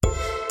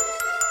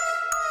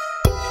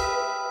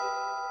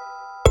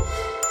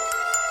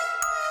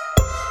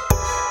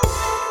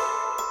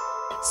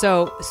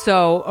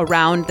So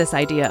around this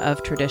idea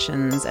of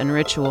traditions and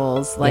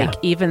rituals, like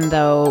even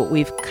though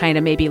we've kind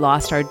of maybe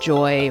lost our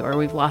joy or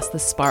we've lost the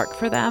spark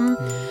for them,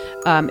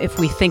 if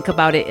we think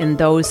about it in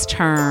those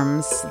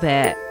terms,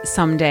 that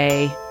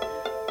someday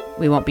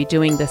we won't be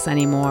doing this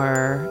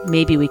anymore,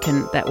 maybe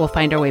we'll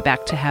find our way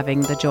back to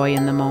having the joy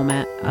in the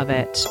moment of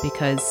it,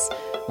 because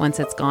once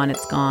it's gone,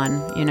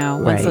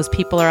 once those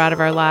people are out of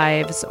our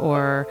lives,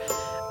 or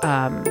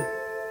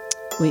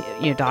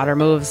your daughter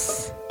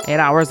moves 8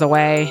 hours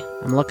away,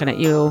 I'm looking at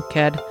you,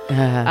 kid.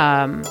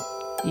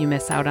 You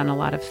miss out on a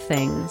lot of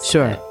things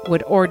that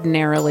would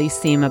ordinarily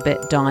seem a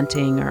bit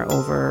daunting or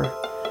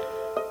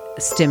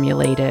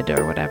overstimulated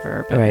or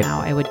whatever. But now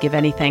I would give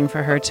anything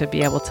for her to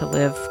be able to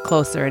live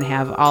closer and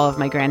have all of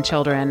my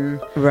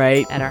grandchildren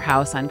at our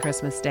house on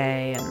Christmas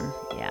Day. And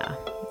yeah.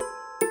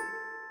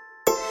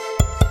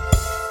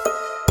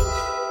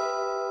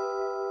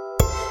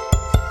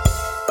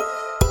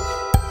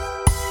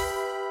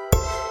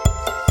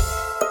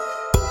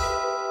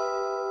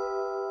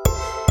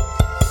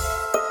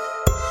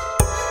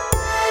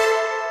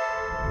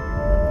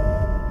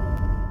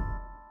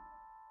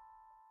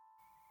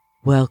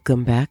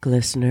 Welcome back,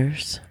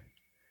 listeners.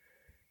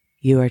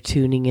 You are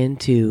tuning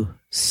into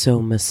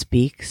Soma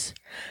Speaks,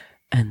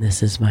 and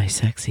this is my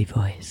sexy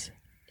voice.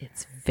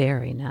 It's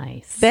very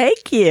nice.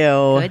 Thank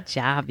you. Good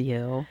job,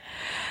 you.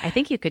 I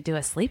think you could do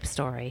a sleep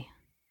story.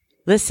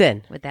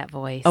 Listen. With that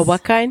voice. Oh,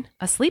 what kind?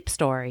 A sleep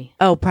story.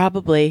 Oh,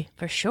 probably.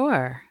 For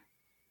sure.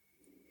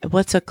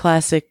 What's a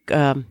classic?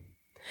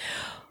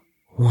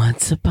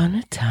 Once upon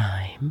a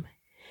time,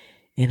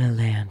 in a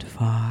land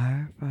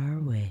far, far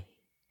away.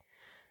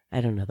 I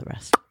don't know the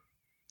rest.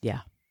 Yeah.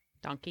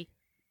 Donkey.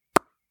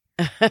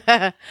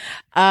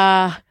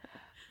 I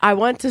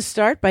want to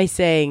start by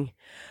saying,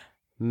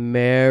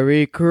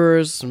 Merry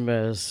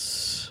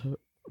Christmas,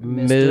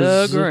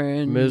 Mr.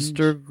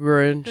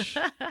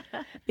 Grinch.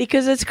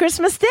 Because it's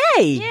Christmas Day.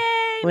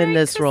 Yay, when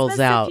Merry this rolls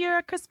Christmas out. If you're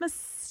a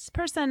Christmas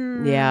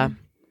person. Yeah.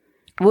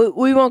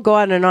 We won't go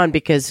on and on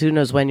because who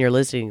knows when you're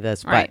listening to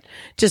this. But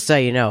just so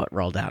you know, it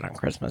rolled out on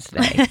Christmas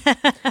Day.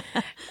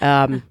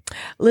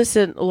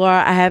 Listen,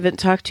 Laura, I haven't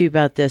talked to you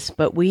about this,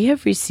 but we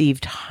have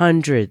received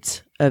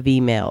hundreds of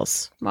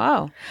emails.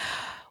 Wow.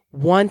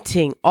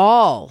 Wanting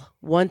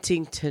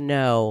to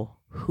know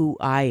who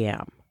I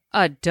am.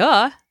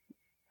 Duh.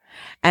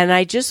 And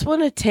I just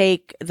want to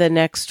take the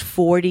next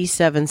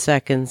 47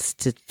 seconds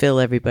to fill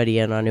everybody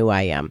in on who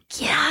I am.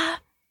 Yeah.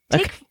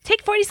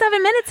 Take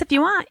 47 minutes if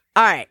you want.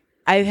 All right.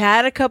 I've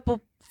had a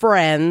couple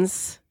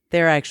friends,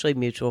 they're actually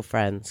mutual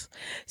friends,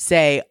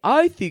 say,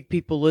 I think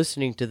people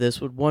listening to this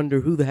would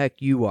wonder who the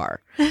heck you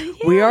are. Yeah.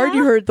 We already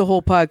heard the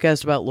whole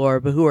podcast about Laura,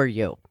 but who are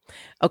you?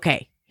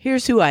 Okay,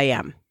 here's who I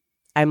am.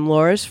 I'm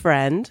Laura's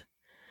friend.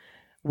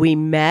 We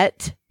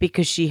met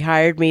because she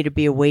hired me to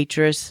be a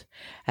waitress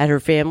at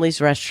her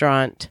family's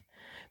restaurant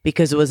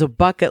because it was a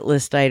bucket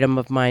list item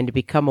of mine to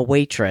become a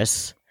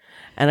waitress.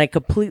 And I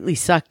completely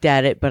sucked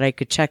at it, but I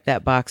could check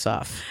that box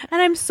off. And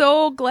I'm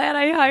so glad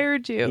I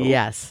hired you.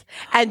 Yes.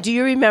 And do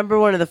you remember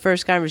one of the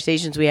first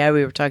conversations we had?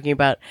 We were talking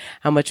about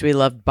how much we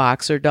loved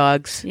boxer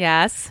dogs.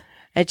 Yes.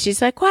 And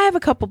she's like, well, I have a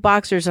couple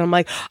boxers. And I'm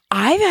like,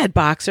 I've had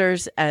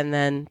boxers. And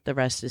then the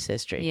rest is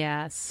history.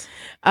 Yes.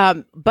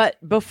 But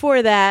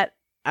before that,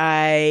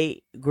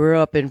 I grew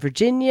up in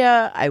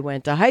Virginia. I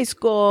went to high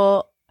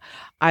school.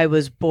 I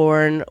was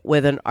born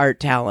with an art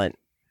talent.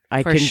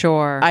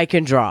 Sure. I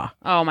can draw.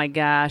 Oh my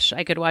gosh.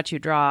 I could watch you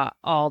draw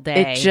all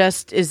day. It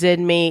just is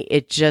in me.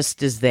 It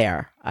just is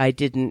there. I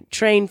didn't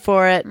train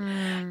for it.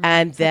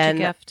 And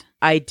then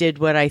I did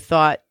what I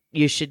thought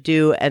you should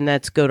do, and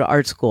that's go to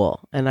art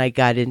school. And I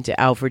got into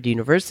Alfred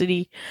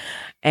University.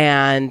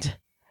 And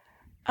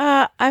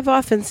I've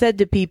often said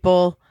to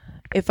people,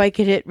 if I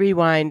could hit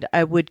rewind,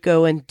 I would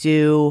go and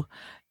do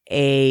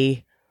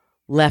a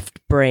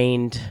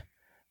left-brained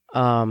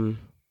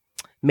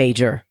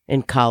major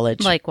in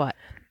college. Like what?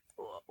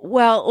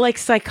 Well, like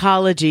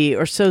psychology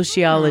or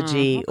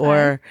sociology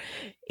or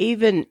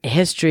even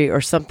history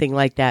or something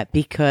like that,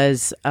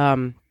 because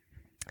I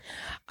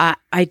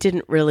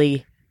didn't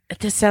really,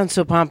 this sounds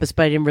so pompous,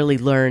 but I didn't really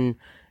learn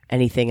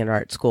anything in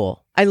art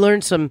school. I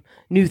learned some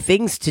new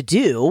things to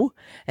do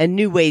and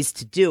new ways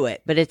to do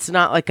it, but it's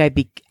not like I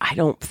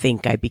don't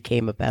think I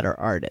became a better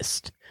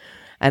artist.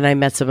 And I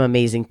met some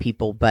amazing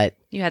people, but...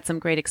 You had some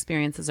great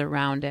experiences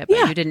around it,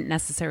 but you didn't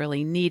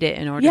necessarily need it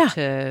in order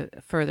to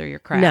further your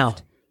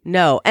craft.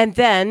 No. And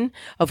then,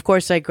 of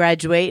course, I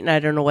graduate and I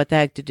don't know what the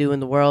heck to do in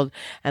the world.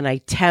 And I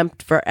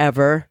temp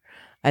forever.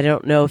 I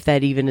don't know if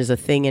that even is a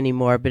thing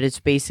anymore, but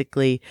it's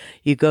basically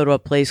you go to a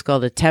place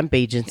called a temp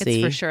agency.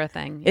 It's for sure a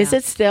thing. Yeah. Is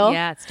it still?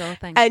 Yeah, it's still a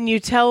thing. And you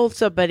tell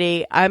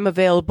somebody, I'm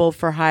available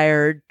to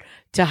hire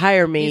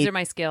me. These are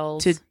my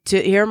skills.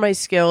 To hear my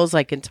skills.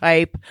 I can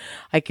type,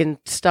 I can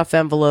stuff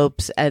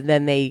envelopes, and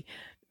then they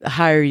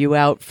hire you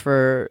out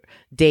for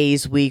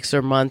days, weeks,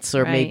 or months,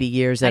 or maybe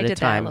years at a time. I did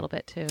that a little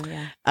bit too,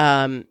 yeah.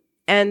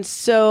 And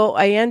so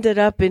I ended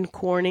up in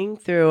Corning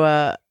through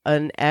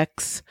an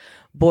ex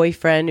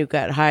boyfriend who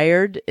got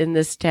hired in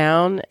this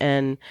town.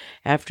 And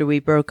after we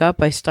broke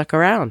up, I stuck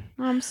around.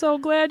 I'm so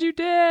glad you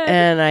did.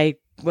 And I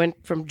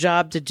went from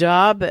job to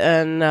job,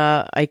 and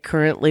I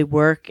currently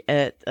work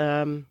at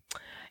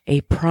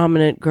a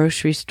prominent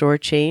grocery store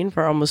chain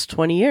for almost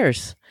 20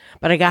 years.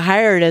 But I got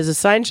hired as a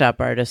sign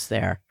shop artist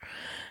there.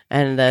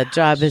 And the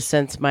job has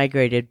since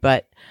migrated.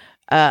 But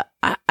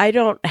I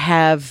don't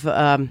have,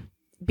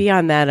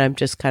 beyond that, I'm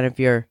just kind of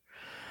your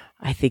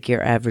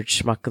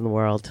average schmuck in the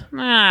world.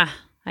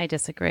 I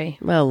disagree.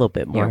 Well, a little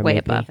bit more. You're way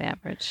maybe. above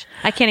average.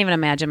 I can't even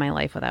imagine my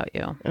life without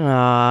you.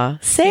 Aw,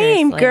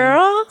 same, Seriously.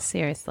 girl.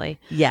 Seriously.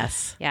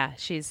 Yes. Yeah,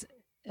 she's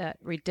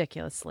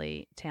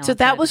ridiculously talented. So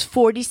that was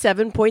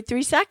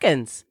 47.3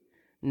 seconds.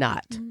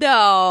 Not.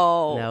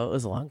 No, it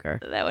was longer.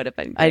 That would have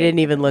been great. I didn't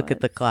even look at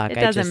the clock. It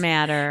doesn't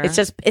matter.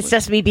 It's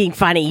just me being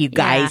funny, you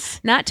guys.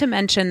 Yeah. Not to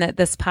mention that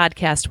this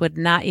podcast would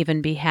not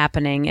even be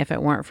happening if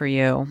it weren't for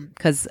you,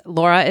 because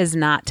Laura is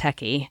not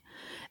techie.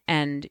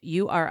 And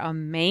you are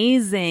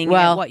amazing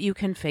at what you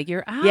can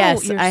figure out.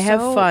 Yes, I have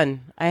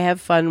fun. I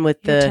have fun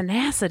with the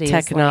tenacity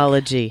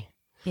technology.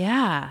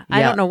 Yeah.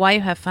 I don't know why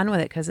you have fun with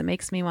it, because it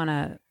makes me want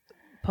to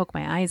poke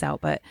my eyes out.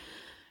 But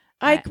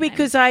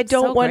because I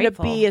don't want to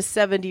be a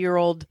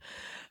 70-year-old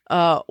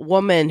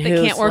woman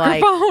who can't work her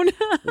phone.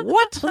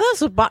 What's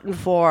this button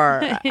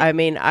for? I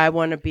mean, I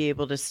want to be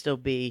able to still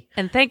be.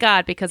 And thank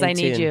God, because I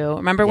need you.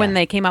 Remember when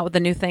they came out with the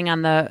new thing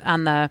on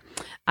the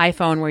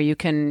iPhone where you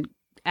can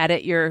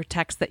edit your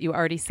text that you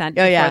already sent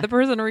before the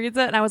person reads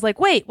it? And I was like,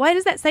 wait, why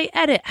does that say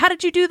edit? How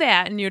did you do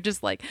that? And you're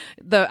just like,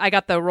 I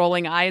got the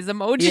rolling eyes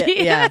emoji.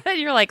 Yeah. And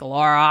you're like,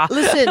 Laura.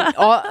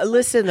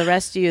 Listen, the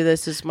rest of you,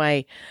 this is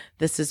my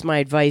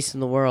advice in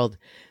the world.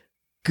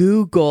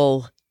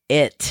 Google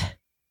it.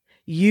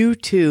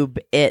 YouTube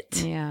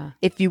it. Yeah.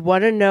 If you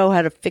want to know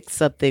how to fix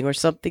something or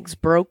something's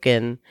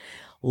broken,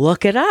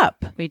 look it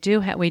up. We do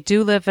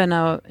live in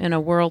a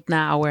world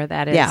now where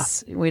that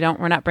is. Yeah.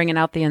 We're not bringing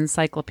out the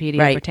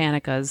Encyclopedia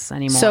Britannicas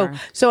anymore.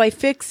 So I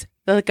fix,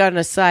 like, on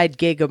a side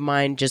gig of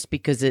mine, just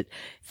because it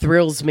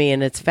thrills me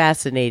and it's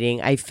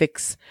fascinating. I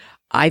fix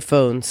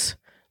iPhones,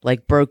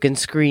 like broken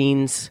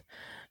screens.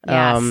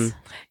 Yes.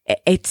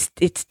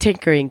 It's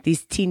tinkering,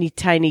 these teeny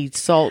tiny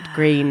salt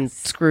grain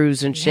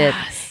screws and shit.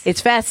 Yes.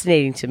 It's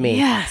fascinating to me.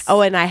 Yes.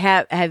 Oh, and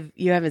I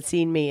you haven't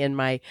seen me in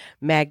my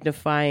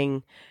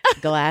magnifying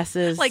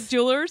glasses. Like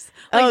jewelers?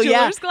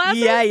 Jewelers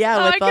glasses?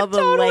 Yeah, with all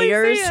the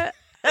layers.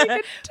 I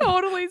could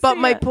totally see But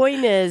my it.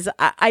 point is,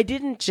 I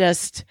didn't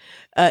just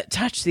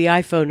touch the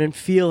iPhone and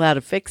feel how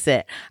to fix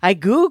it. I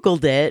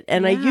Googled it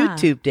and I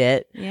YouTubed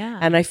it. Yeah.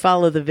 And I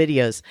follow the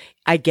videos.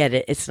 I get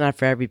it. It's not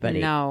for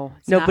everybody. No.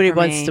 It's Nobody not for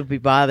wants me. to be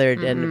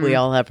bothered, and we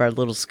all have our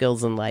little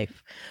skills in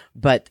life.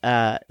 But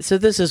so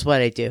this is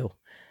what I do.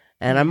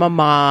 And I'm a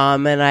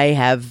mom, and I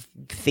have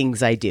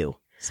things I do.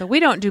 So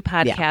we don't do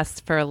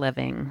podcasts for a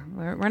living.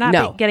 We're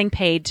not getting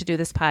paid to do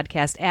this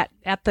podcast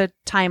at the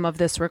time of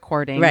this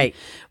recording. Right.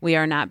 We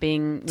are not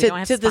being. We To don't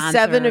have the sponsors.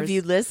 7 of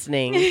you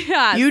listening,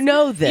 Yes. you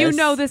know this. You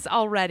know this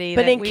already.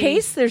 But in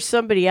case there's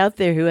somebody out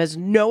there who has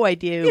no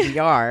idea who we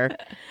are,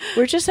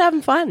 we're just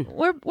having fun.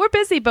 We're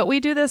busy, but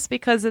we do this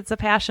because it's a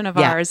passion of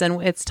ours,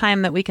 and it's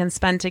time that we can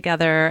spend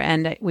together.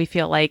 And we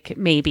feel like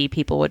maybe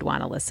people would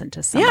want to listen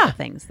to some of the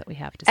things that we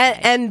have to say.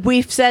 And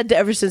we've said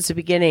ever since the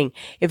beginning,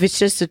 if it's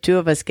just the two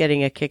of us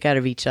getting a kick out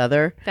of each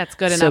other, that's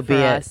good so enough be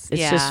for it. us.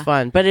 It's just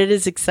fun. But it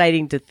is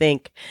exciting to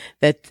think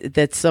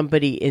that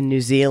somebody in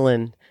New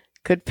Zealand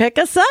could pick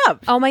us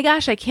up. Oh my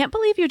gosh, I can't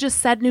believe you just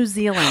said New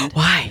Zealand.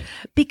 Why?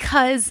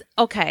 Because,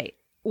 okay,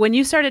 when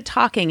you started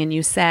talking and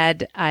you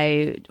said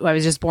I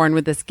was just born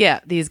with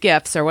these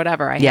gifts or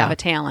whatever, I have a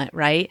talent,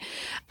 right?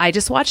 I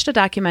just watched a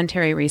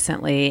documentary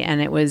recently,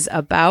 and it was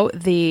about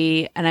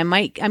and I'm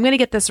going to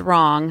get this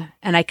wrong,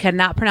 and I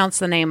cannot pronounce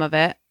the name of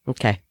it.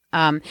 Okay.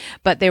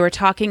 But they were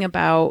talking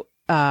about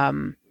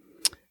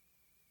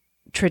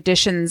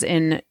traditions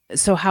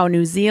so how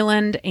New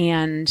Zealand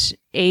and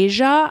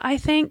Asia, I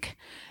think,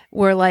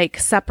 were like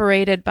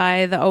separated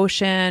by the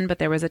ocean, but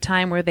there was a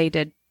time where they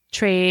did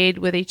trade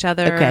with each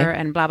other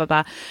and blah, blah,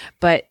 blah.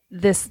 But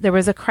there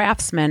was a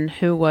craftsman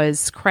who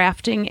was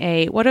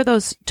crafting what are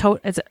those,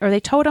 are they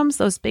totems?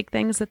 Those big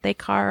things that they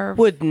carve?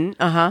 Wooden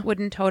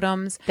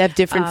totems. They have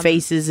different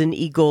faces and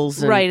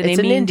eagles. And right. And it's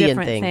they an mean Indian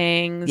different thing.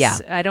 things. Yeah.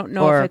 I don't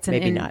know Or if it's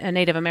a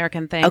Native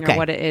American thing or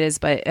what it is,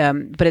 but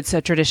it's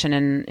a tradition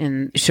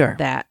in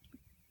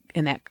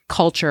that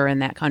culture in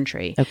that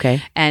country.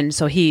 Okay. And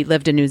so he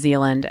lived in New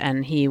Zealand,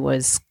 and he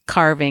was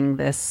carving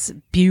this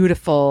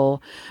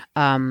beautiful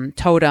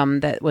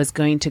totem that was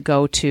going to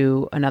go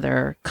to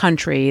another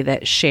country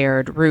that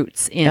shared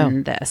roots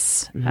in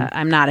this. Mm-hmm.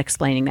 I'm not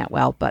explaining that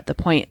well, but the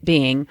point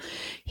being,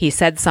 he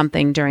said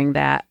something during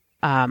that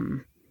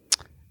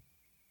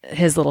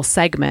his little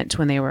segment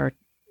when they were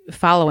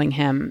following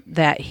him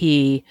that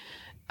he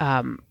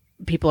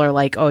people are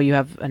like, oh, you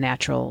have a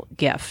natural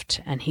gift.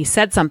 And he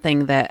said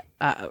something that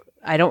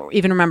I don't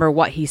even remember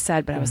what he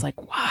said, but I was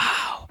like,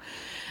 wow.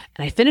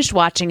 And I finished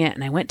watching it,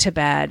 and I went to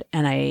bed,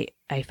 and I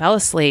I fell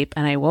asleep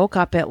and I woke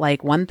up at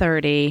like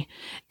 1:30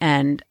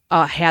 and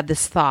had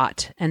this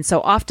thought. And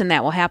so often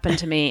that will happen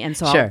to me. And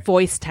so Sure. I'll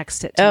voice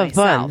text it to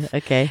myself. Fun.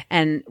 Okay.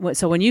 And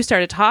so when you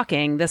started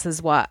talking, this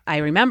is what I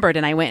remembered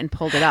and I went and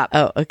pulled it up.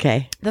 Oh,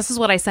 okay. This is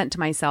what I sent to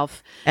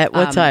myself. At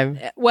what time?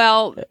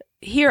 Well,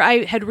 here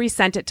I had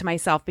resent it to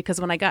myself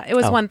because when it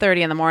was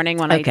 1:30 in the morning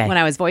when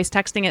I was voice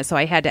texting it, so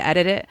I had to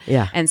edit it.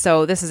 Yeah. And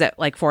so this is at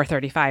like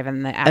 4:35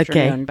 in the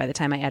afternoon by the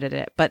time I edited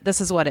it. But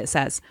this is what it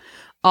says.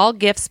 All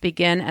gifts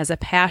begin as a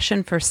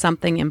passion for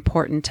something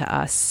important to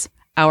us,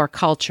 our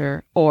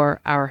culture or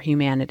our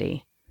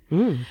humanity.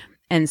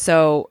 And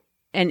so,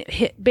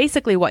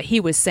 basically what he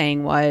was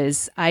saying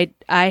was, I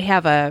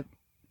have a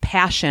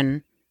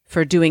passion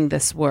for doing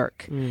this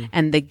work.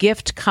 And the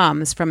gift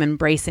comes from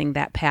embracing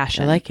that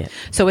passion. I like it.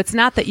 So it's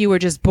not that you were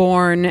just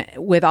born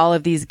with all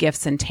of these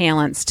gifts and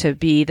talents to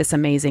be this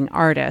amazing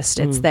artist.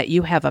 It's that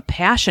you have a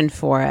passion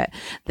for it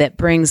that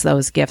brings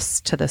those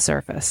gifts to the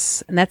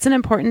surface. And that's an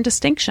important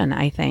distinction,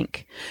 I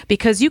think,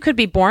 because you could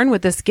be born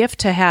with this gift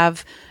to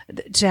have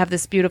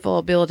this beautiful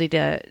ability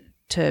to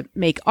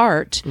make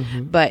art,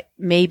 but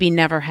maybe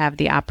never have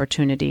the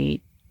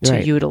opportunity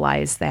to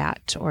utilize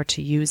that or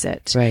to use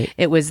it. Right.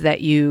 It was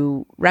that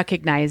you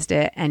recognized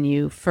it and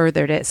you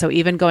furthered it. So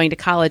even going to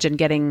college and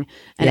getting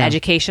an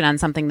education on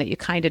something that you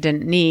kind of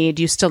didn't need,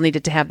 you still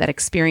needed to have that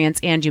experience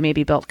and you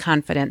maybe built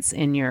confidence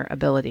in your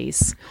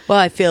abilities. Well,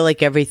 I feel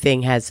like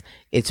everything has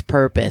its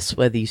purpose,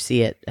 whether you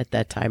see it at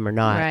that time or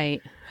not.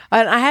 Right.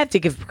 And I have to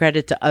give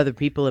credit to other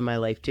people in my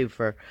life too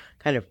for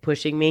kind of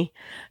pushing me,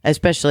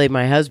 especially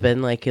my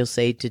husband. Like he'll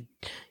say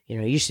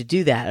you should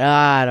do that.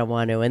 I don't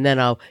want to. And then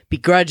I'll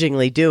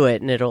begrudgingly do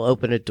it and it'll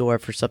open a door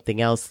for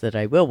something else that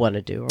I will want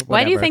to do or whatever.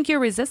 Why do you think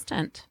you're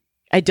resistant?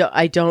 I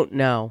don't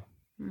know.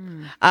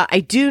 I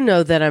do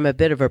know that I'm a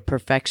bit of a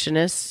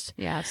perfectionist.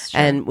 Yeah, that's true.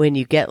 And when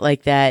you get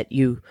like that,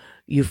 you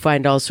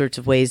find all sorts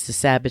of ways to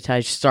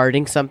sabotage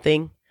starting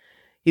something.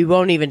 You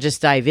won't even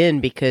just dive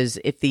in because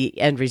if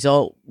the end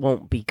result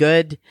won't be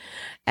good.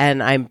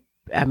 And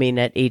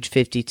at age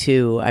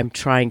 52, I'm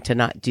trying to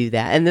not do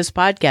that. And this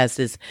podcast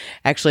is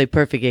actually a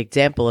perfect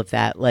example of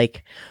that.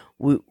 Like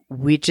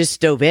we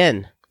just dove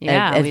in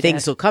and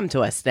things will come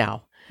to us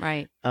now.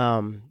 Right.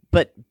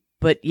 But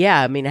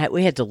yeah,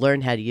 we had to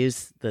learn how to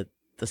use the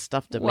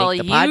stuff to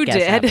make the podcast you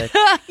did. happen.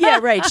 Yeah,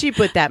 right. She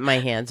put that in my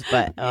hands,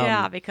 but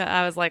because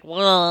I was like,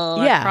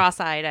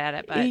 cross-eyed at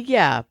it. But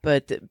yeah,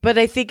 but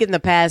I think in the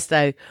past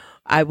I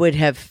would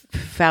have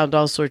found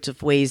all sorts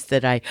of ways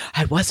that I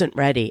wasn't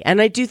ready. And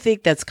I do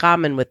think that's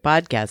common with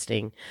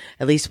podcasting,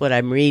 at least what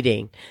I'm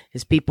reading,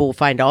 is people will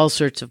find all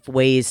sorts of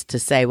ways to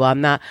say, well,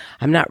 I'm not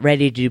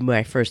ready to do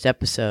my first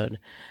episode.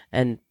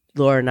 And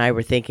Laura and I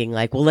were thinking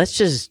like, well, let's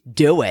just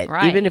do it.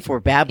 Right. Even if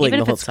we're babbling the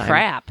whole time. Even if it's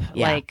crap.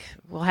 Yeah. Like,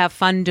 we'll have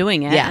fun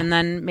doing it. Yeah. And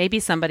then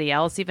maybe somebody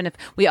else, even if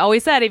we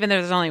always said, even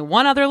if there's only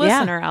one other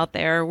listener out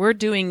there, we're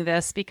doing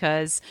this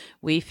because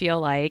we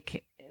feel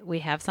like we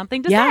have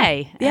something to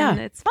say. And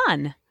it's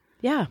fun.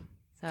 Yeah.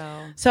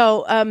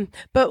 So,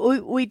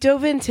 but we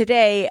dove in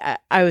today.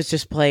 I was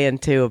just playing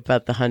too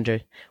about the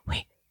 100.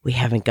 Wait, we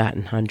haven't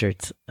gotten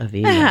hundreds of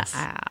emails.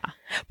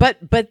 But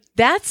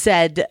that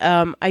said,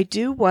 I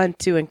do want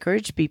to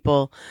encourage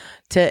people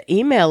to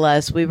email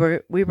us. We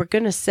were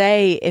going to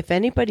say if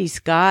anybody's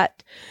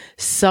got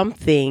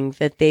something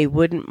that they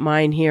wouldn't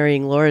mind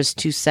hearing Laura's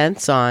 2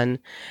 cents on,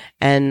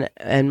 and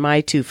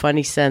my 2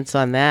 funny cents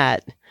on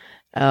that,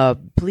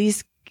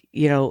 please.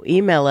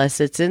 Email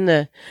us. It's in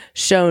the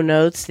show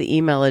notes, the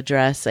email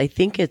address. I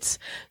think it's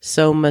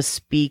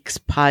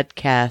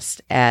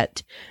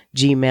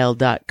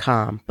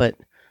somaspeakspodcast@gmail.com, but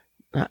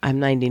I'm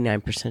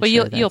 99% well,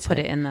 sure. You'll put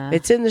it in the...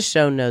 It's in the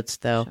show notes,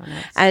 though.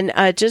 And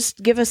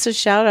just give us a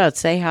shout out.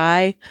 Say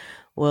hi.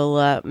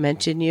 We'll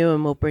mention you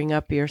and we'll bring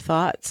up your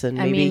thoughts. And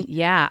maybe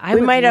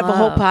we might have a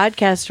whole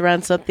podcast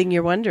around something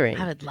you're wondering.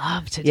 I would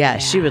love to do Yeah,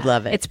 that. she would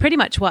love it. It's pretty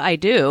much what I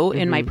do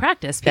in my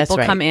practice. People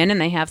come in and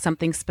they have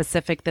something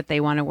specific that they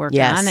want to work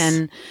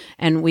on.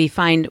 And we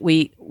find,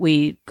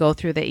 we go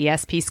through the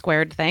ESP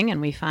squared thing and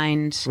we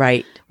find,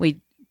 we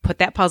put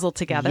that puzzle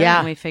together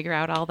and we figure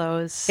out all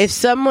those. If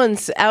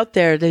someone's out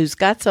there who's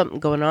got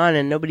something going on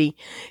and nobody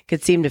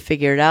could seem to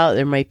figure it out,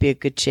 there might be a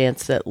good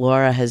chance that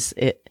Laura has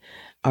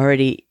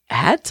already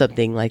had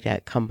something like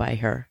that come by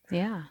her.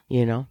 Yeah.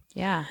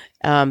 Yeah.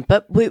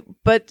 But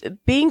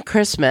being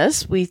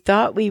Christmas, we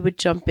thought we would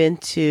jump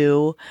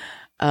into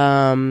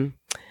the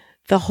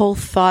whole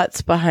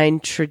thoughts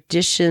behind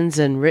traditions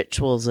and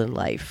rituals in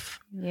life.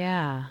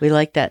 Yeah. We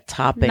like that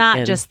topic.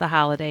 Not just the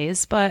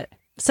holidays, but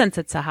since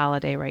it's a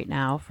holiday right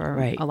now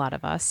for a lot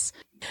of us.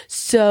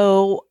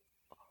 So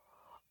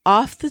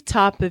off the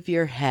top of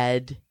your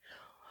head,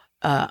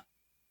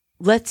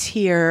 let's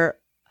hear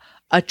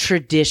a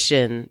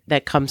tradition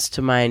that comes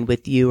to mind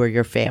with you or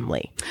your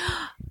family.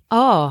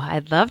 Oh,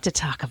 I'd love to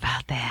talk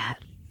about that.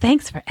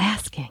 Thanks for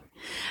asking.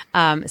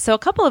 So a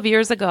couple of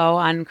years ago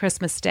on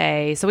Christmas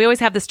Day, so we always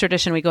have this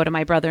tradition. We go to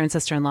my brother and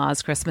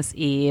sister-in-law's Christmas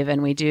Eve,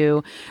 and we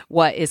do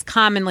what is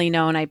commonly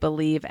known, I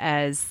believe,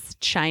 as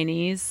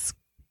Chinese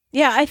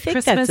Yeah, I think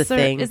Christmas, that's a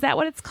thing. Is that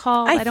what it's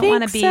called? I don't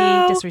want to think be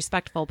so.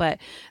 disrespectful, but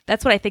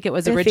that's what I think it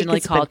was I think originally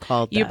it's been called.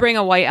 called You that. bring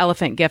a white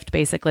elephant gift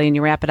basically, and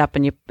you wrap it up,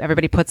 and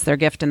everybody puts their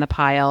gift in the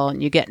pile,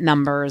 and you get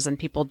numbers, and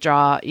people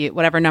draw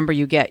whatever number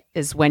you get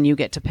is when you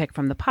get to pick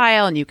from the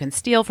pile, and you can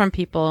steal from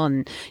people,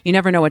 and you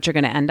never know what you're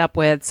going to end up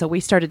with. So we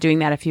started doing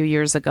that a few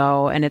years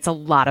ago, and it's a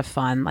lot of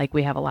fun. Like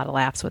we have a lot of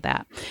laughs with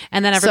that.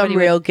 And then everybody some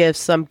real gifts,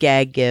 some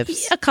gag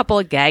gifts. A couple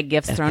of gag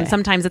gifts thrown.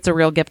 Sometimes it's a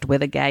real gift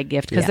with a gag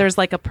gift because there's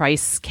like a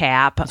price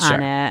cap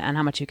on it and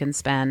how much you can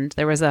spend.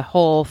 There was a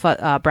whole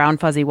brown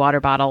fuzzy water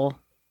bottle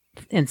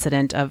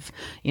incident of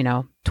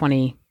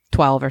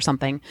 2012 or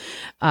something.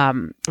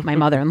 My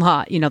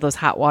mother-in-law, those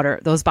hot water,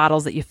 those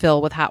bottles that you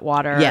fill with hot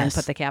water and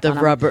put the cap on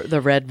them.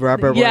 The red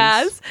rubber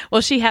yes. ones.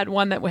 Well, she had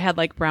one that had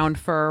like brown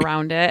fur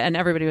around it, and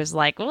everybody was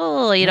like,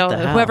 "Oh,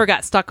 whoever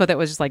got stuck with it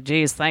was just like,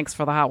 geez, thanks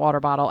for the hot water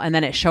bottle." And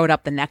then it showed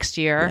up the next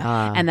year,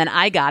 and then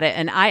I got it,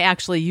 and I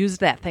actually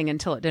used that thing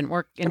until it didn't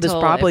work. It was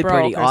probably broke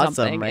pretty or awesome,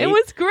 something. right? It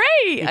was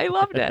great. I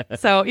loved it.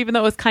 So even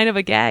though it was kind of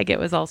a gag, it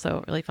was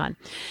also really fun.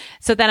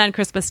 So then on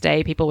Christmas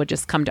Day, people would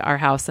just come to our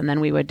house, and then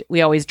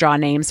we always draw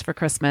names for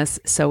Christmas.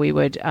 So we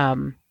would,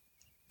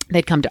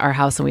 they'd come to our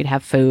house and we'd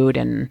have food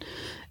and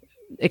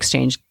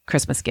exchange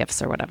Christmas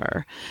gifts or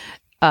whatever.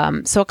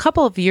 So a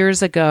couple of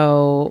years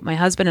ago, my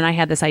husband and I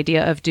had this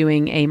idea of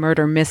doing a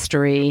murder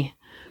mystery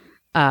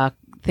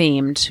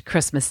themed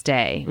Christmas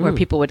Day where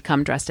people would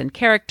come dressed in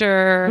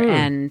character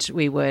and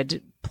we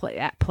would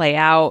play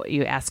out.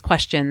 You ask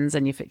questions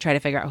and you try to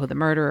figure out who the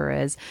murderer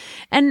is.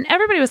 And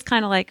everybody was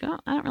kind of like, "Oh,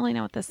 I don't really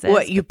know what this is."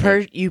 What,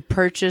 you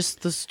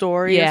purchased the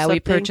story? Yeah, or we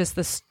something?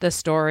 purchased the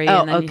story.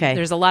 Oh, and then okay.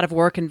 There's a lot of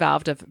work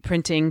involved of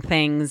printing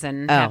things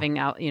and having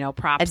out,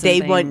 props. And they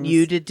and want things.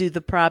 you to do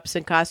the props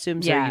and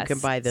costumes, or you can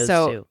buy those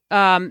too.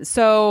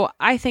 So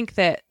I think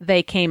that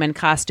they came in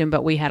costume,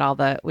 but we had all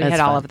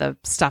of the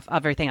stuff,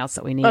 everything else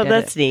that we needed. Oh,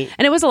 that's neat.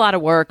 And it was a lot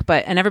of work,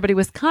 and everybody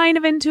was kind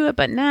of into it,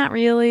 but not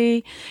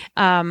really.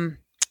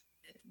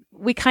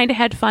 We kind of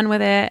had fun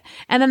with it.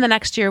 And then the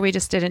next year we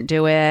just didn't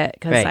do it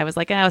because I was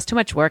like, it was too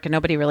much work and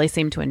nobody really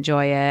seemed to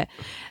enjoy it.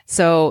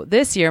 So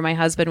this year my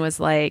husband was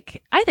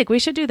like, I think we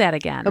should do that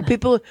again.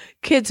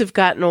 Kids have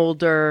gotten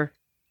older.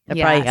 It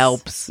probably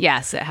helps.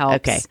 Yes, it helps.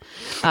 Okay.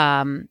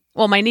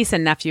 Well, my niece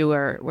and nephew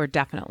were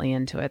definitely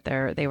into it.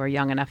 They were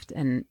young enough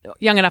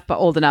but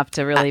old enough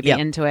to really be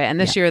into it. And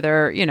this year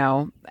they're,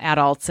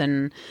 adults.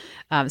 And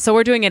so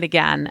we're doing it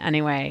again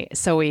anyway.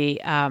 So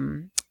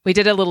we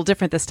did it a little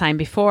different this time.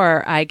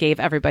 Before, I gave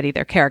everybody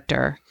their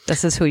character.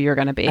 This is who you're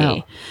going to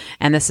be.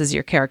 And this is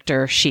your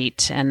character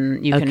sheet.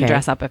 And you can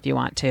dress up if you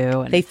want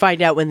to. And, they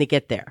find out when they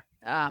get there.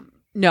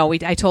 No,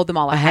 I told them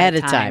all ahead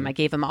of time. time. I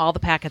gave them all the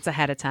packets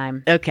ahead of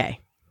time.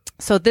 Okay.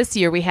 So this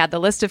year we had the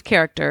list of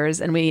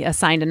characters and we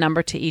assigned a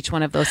number to each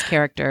one of those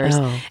characters.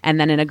 And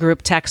then in a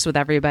group text with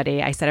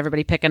everybody, I said,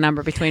 everybody pick a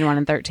number between 1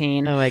 and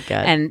 13. Oh my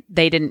God. And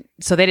they didn't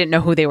know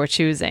who they were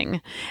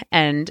choosing.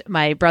 And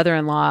my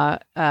brother-in-law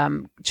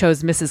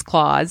chose Mrs.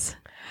 Claus.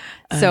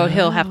 So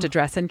he'll have to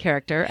dress in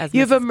character as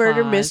You Mrs. have a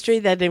murder Claus. mystery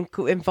that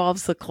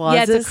involves the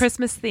Clauses? Yeah, it's a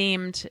Christmas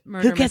themed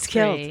murder Who gets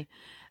mystery. killed?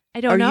 I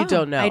don't know. You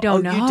don't know? I don't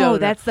You know. don't know.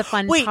 That's the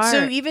fun Wait, part.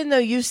 so even though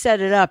you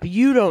set it up,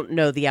 you don't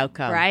know the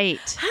outcome. Right.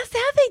 How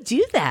they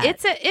do that?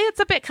 It's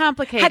a bit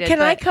complicated.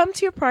 Can I but- come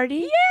to your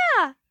party?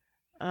 Yeah.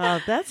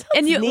 Oh, that's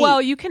And neat.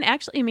 you can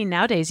actually,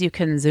 nowadays you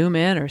can Zoom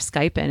in or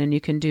Skype in and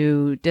you can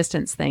do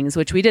distance things,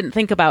 which we didn't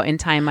think about in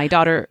time. My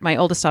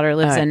oldest daughter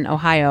lives in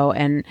Ohio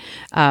and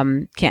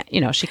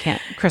she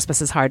can't,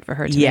 Christmas is hard for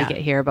her to make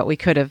it here, but we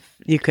could have.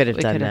 You could have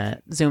done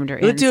that. Zoomed her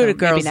in. We'll do it a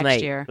girls' maybe night.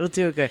 next year. We'll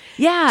do it good.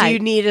 Yeah. Do you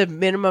need a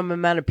minimum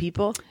amount of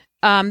people?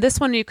 This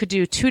one you could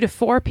do 2 to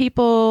 4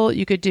 people.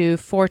 You could do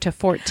 4 to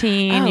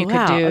 14. Oh, you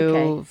could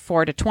do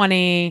 4 to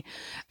 20.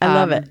 I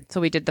love it.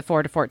 So we did the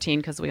 4 to 14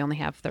 because we only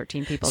have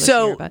 13 people this year.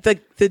 So But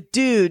the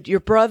dude,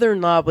 your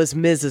brother-in-law, was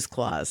Mrs.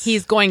 Claus.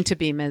 he's going to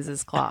be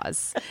Mrs.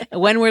 Claus.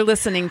 When we're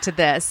listening to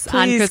this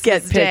on Please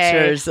Christmas get Day,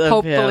 pictures of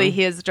hopefully him.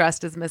 he is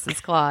dressed as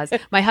Mrs. Claus.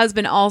 My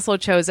husband also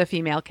chose a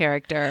female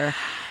character,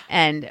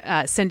 and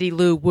Cindy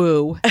Lou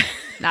Woo,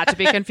 not to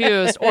be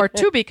confused or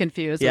to be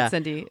confused with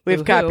Cindy. We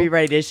have Lou Who.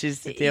 copyright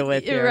issues to deal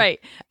with here. Right.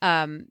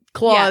 Claus,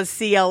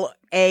 CLAWS.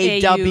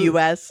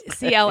 CLAUSE.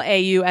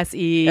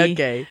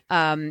 Okay.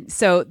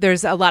 So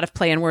there's a lot of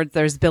play on words.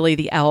 There's Billy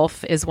the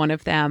Elf is one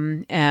of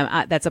them.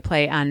 That's a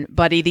play on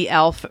Buddy the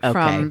Elf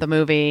from the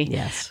movie.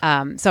 Yes.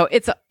 So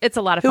it's a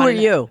lot of fun. Who are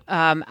you?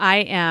 I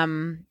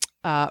am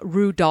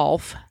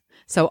Rudolph.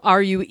 So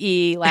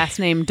RUE, last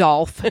name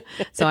Dolph.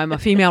 So I'm a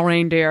female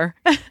reindeer.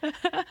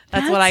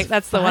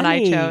 That's the one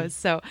I chose.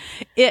 So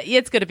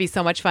it's going to be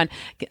so much fun.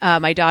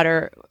 My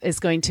daughter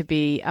is going to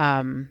be,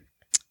 I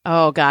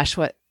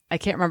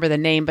can't remember the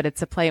name, but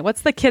it's a play.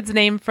 What's the kid's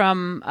name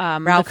from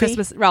Ralphie?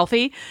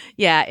 Ralphie.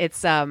 Yeah,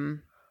 it's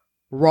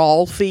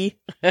Rolfie.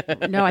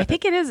 no, I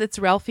think it is. It's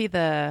Ralphie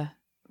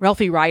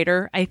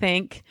Ryder, I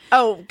think.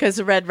 Oh, because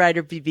the Red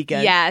Ryder BB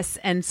gun. Yes.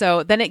 And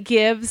so then it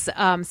gives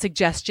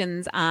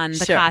suggestions on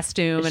the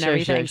costume and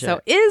everything. So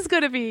it is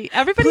going to be,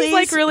 everybody's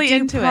Please, really do you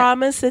into it.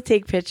 promise to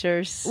take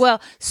pictures? Well,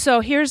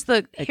 so here's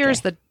the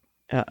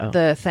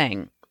the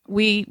thing.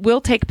 We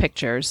will take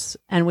pictures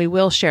and we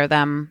will share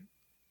them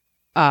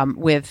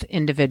with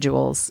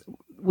individuals.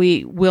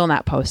 We will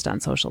not post on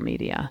social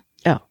media.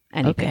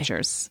 Any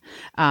pictures,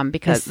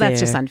 because that's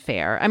just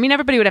unfair. I mean,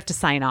 everybody would have to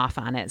sign off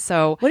on it.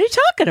 So what are you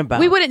talking about?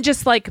 We wouldn't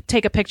just like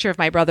take a picture of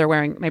my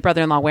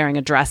brother-in-law wearing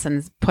a dress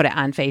and put it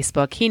on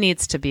Facebook. He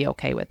needs to be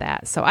okay with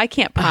that. So I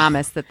can't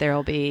promise that there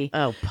will be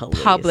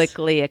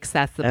publicly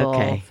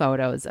accessible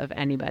photos of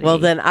anybody. Well,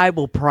 then I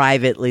will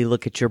privately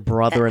look at your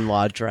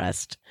brother-in-law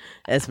dressed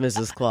as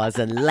Mrs. Claus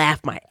and laugh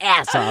my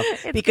ass off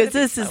because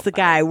this is the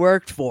guy I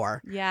worked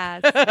for.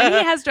 Yes, and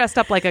he has dressed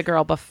up like a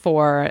girl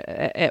before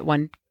at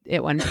one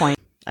point.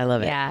 I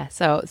love it. Yeah.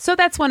 So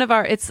that's one of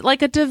our, it's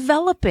like a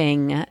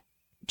developing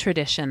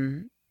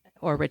tradition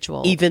or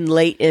ritual. Even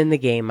late in the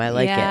game. I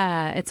like it.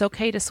 Yeah. It's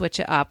okay to switch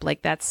it up.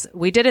 Like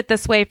we did it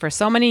this way for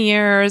so many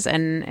years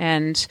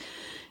and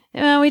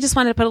we just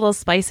wanted to put a little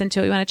spice into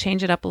it. We want to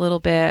change it up a little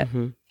bit.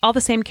 Mm-hmm. All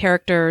the same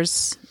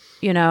characters,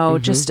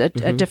 just a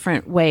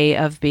different way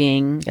of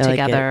being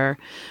together.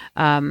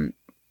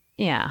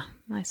 Yeah.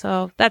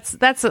 So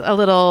that's a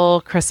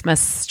little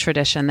Christmas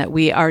tradition that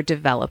we are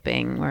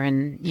developing. We're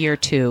in year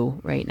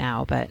 2 right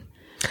now, but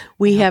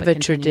we have a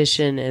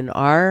tradition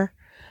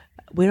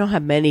we don't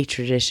have many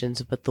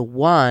traditions, but the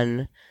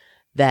one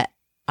that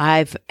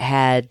I've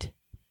had.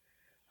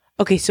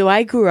 Okay, so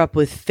I grew up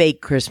with fake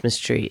Christmas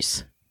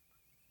trees.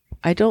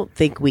 I don't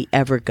think we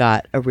ever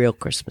got a real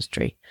Christmas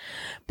tree,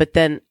 but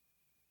then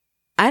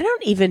I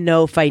don't even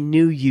know if I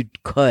knew you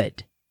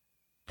could.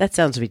 That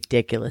sounds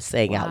ridiculous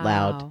saying out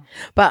loud.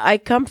 But I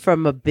come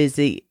from a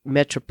busy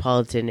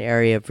metropolitan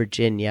area of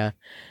Virginia,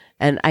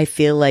 and I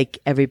feel like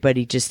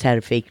everybody just had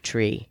a fake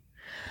tree.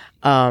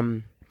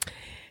 So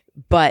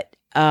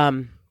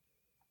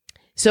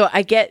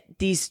I get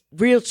these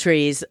real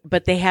trees,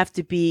 but they have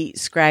to be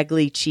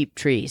scraggly, cheap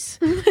trees.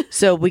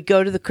 So we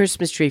go to the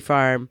Christmas tree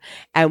farm,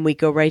 and we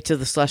go right to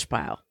the slush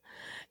pile.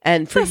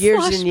 And for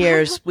years and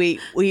years, we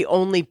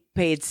only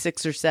paid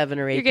 $6 or $7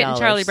 or $8. You're getting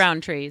Charlie Brown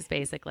trees,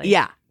 basically.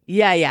 Yeah.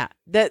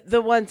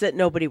 The ones that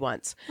nobody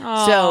wants.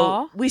 Aww.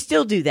 So we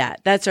still do that.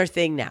 That's our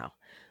thing now.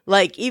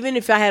 Like, even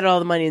if I had all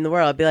the money in the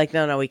world, I'd be like,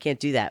 no, we can't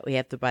do that. We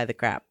have to buy the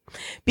crap.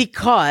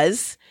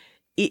 Because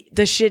the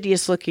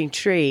shittiest looking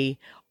tree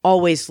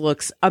always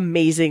looks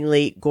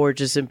amazingly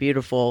gorgeous and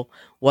beautiful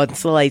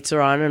once the lights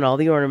are on and all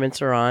the ornaments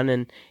are on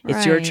and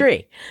it's your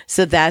tree.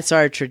 So that's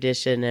our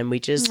tradition. And we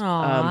just,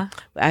 I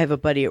have a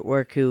buddy at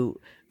work who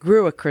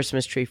grew a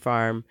Christmas tree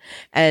farm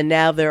and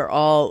now they're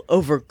all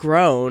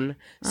overgrown.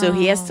 So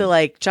he has to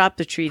like chop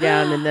the tree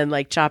down and then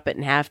like chop it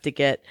in half to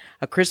get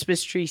a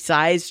Christmas tree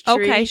sized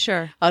tree. Okay,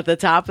 sure. At the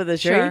top of the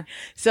tree. Sure.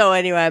 So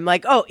anyway, I'm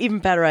like, even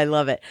better. I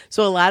love it.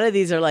 So a lot of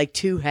these are like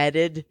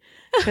 2-headed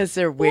because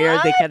they're weird.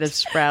 They kind of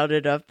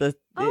sprouted up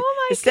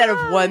instead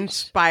of one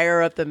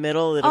spire up the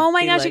middle. Oh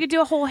my gosh, you could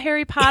do a whole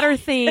Harry Potter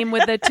theme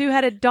with the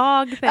 2-headed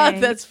dog thing. Oh,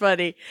 that's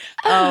funny.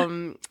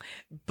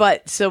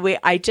 But so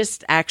I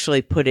just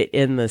actually put it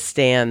in the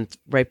stand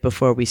right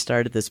before we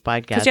started this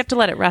podcast. Because you have to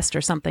let it rest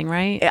or something,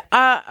 right?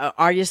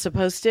 Are you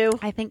supposed to?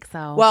 I think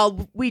so.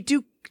 Well, we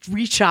do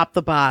re-chop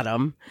the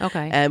bottom.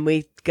 Okay. And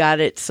we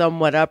got it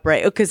somewhat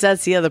upright. Because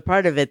that's the other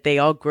part of it. They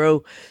all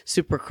grow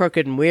super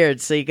crooked and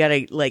weird. So you got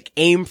to like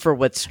aim for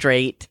what's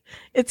straight.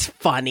 It's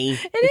funny.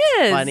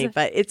 It's funny,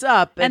 but it's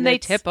up. And they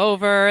tip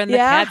over and the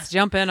cats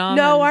jump in on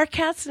them. No, our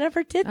cats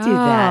never did do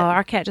that.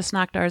 Our cat just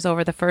knocked ours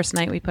over the first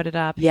night we put it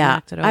up. Yeah. He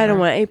knocked it over. I don't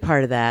want any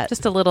part of that.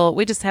 Just a little,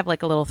 we just have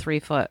like a little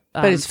 3-foot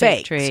but it's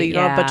fake tree. so you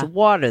don't have a bunch of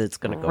water that's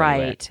going to go right,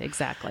 away.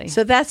 Exactly.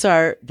 So that's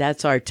our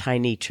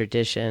tiny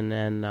tradition.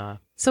 And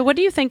so what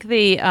do you think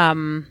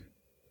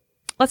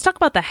let's talk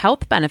about the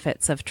health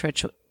benefits of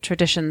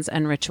traditions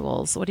and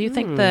rituals. What do you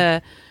think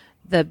the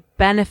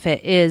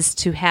benefit is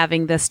to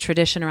having this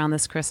tradition around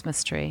this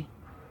Christmas tree?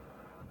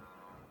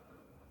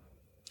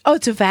 Oh,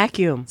 it's a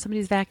vacuum.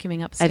 Somebody's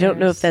vacuuming upstairs. I don't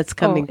know if that's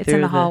coming through. It's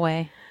in the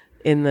hallway.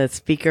 In the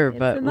speaker,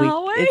 but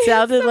it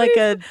sounded like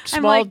a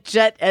small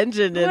jet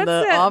engine in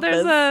the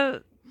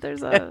office.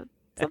 There's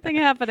something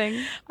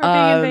happening. We're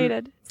being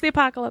invaded. It's the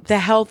apocalypse. The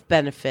health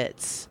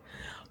benefits.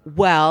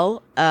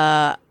 Well,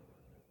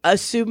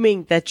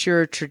 assuming that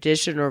your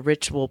tradition or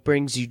ritual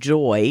brings you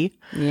joy,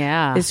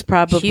 is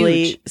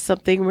probably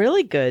something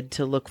really good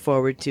to look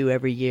forward to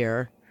every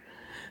year.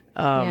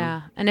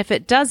 And if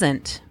it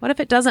doesn't, what if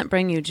it doesn't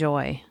bring you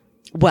joy?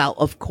 Well,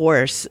 of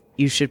course,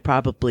 you should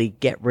probably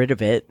get rid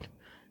of it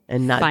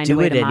and not do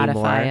it anymore.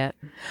 Modify it.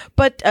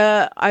 But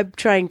I'm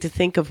trying to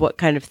think of what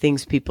kind of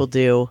things people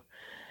do.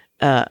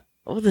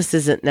 This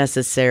isn't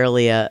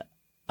necessarily a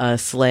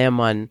slam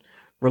on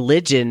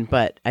religion,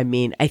 but I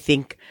mean, I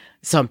think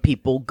some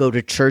people go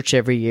to church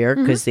every year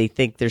because they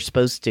think they're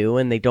supposed to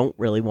and they don't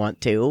really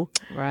want to.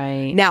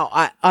 Right.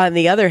 Now, on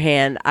the other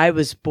hand, I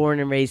was born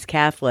and raised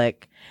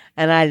Catholic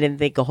and I didn't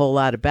think a whole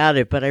lot about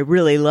it, but I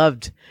really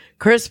loved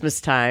Christmas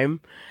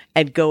time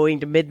and going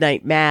to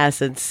midnight mass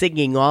and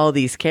singing all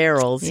these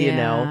carols, you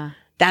know.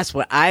 That's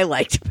what I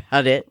liked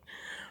about it.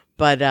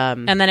 But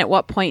and then at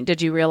what point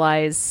did you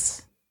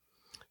realize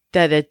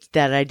That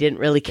I didn't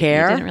really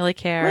care. You didn't really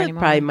care Well,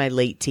 anymore? probably my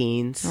late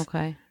teens.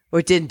 Okay. Or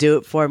it didn't do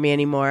it for me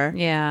anymore.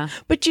 Yeah.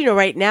 But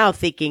right now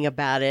thinking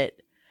about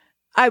it,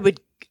 I would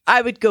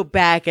go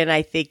back and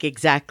I think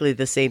exactly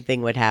the same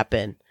thing would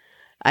happen.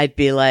 I'd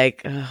be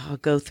like, I'll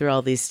go through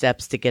all these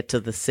steps to get to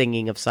the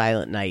singing of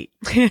Silent Night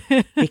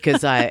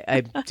because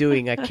I'm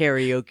doing a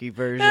karaoke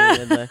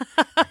version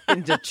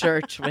in the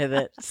church with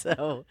it.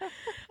 So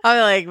I'm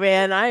like,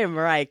 man, I am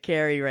Mariah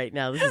Carey right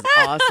now. This is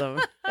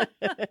awesome.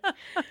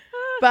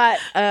 But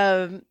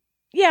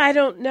I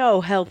don't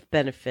know health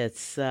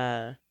benefits.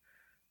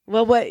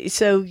 Well,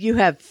 so you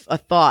have a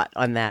thought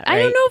on that, right?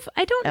 I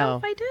don't know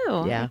if I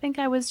do. Yeah. I think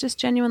I was just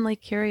genuinely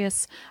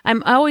curious.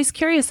 I'm always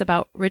curious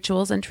about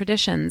rituals and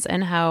traditions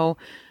and how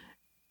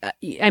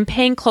I'm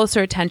paying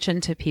closer attention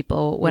to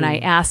people when I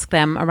ask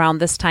them around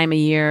this time of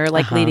year,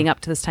 like leading up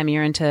to this time of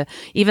year into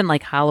even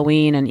like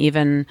Halloween and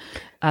even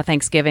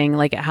Thanksgiving.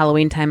 Like at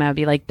Halloween time, I would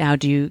be like, now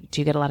do you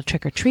get a lot of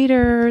trick or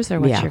treaters,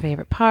 or what's your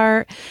favorite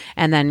part?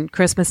 And then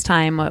Christmas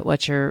time,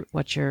 what's your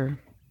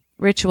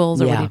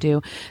rituals, or what do you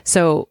do?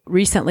 So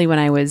recently when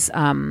I was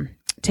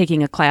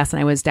taking a class and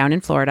I was down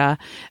in Florida,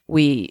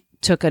 we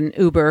took an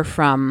Uber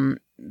from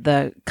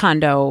the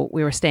condo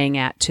we were staying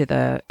at to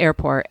the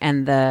airport,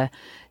 and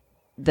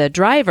the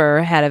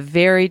driver had a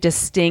very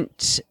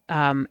distinct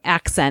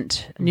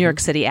accent, New York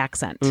City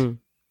accent.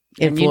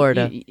 In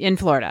Florida. In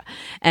Florida.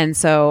 And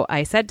so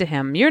I said to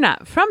him, "You're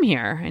not from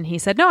here." And he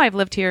said, "No, I've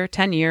lived here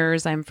 10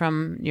 years. I'm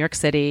from New York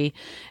City."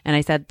 And I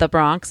said, "The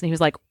Bronx." And he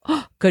was like,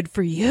 "Oh, good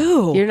for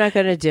you." You're not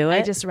going to do it?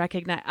 I just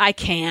recognize, I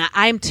can't.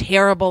 I'm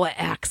terrible at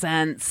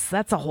accents.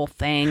 That's a whole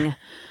thing.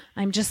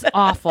 I'm just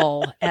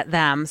awful at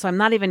them. So I'm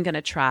not even going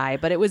to try.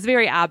 But it was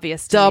very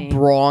obvious to me. The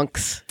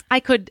Bronx. I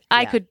could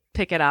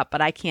pick it up,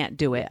 but I can't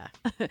do it.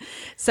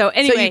 So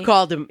anyway. So you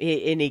called him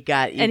and he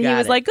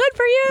was like, "Good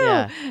for you."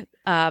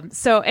 Yeah.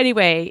 So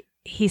anyway,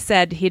 he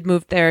said he'd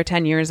moved there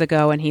 10 years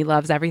ago and he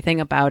loves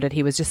everything about it.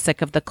 He was just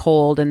sick of the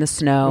cold and the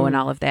snow and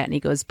all of that. And he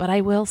goes, "But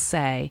I will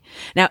say,"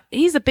 now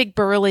he's a big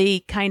burly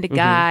kind of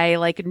guy,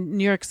 like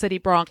New York City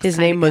Bronx. His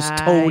name was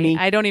Tony.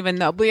 I don't even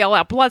know.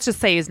 Let's just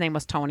say his name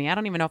was Tony. I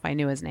don't even know if I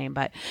knew his name,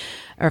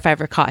 or if I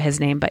ever caught his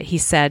name, but he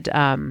said,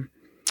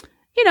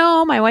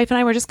 my wife and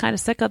I were just kind of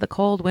sick of the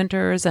cold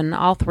winters, and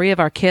all three of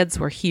our kids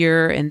were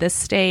here in this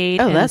state.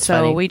 Oh, and that's so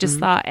funny. we just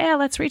thought,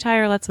 let's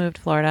retire. Let's move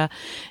to Florida.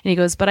 And he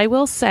goes, "But I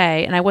will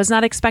say," and I was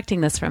not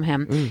expecting this from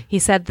him. He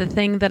said, "The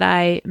thing that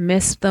I am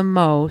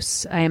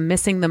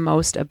missing the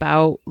most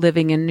about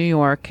living in New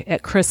York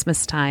at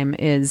Christmas time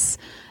is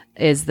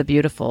the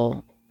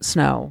beautiful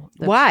snow."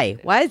 Why?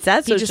 Why is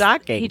that so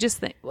shocking? He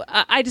just he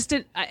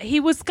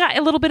got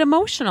a little bit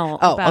emotional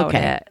about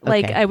it.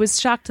 Like, I was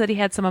shocked that he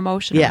had some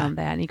emotion around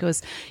that. And he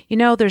goes,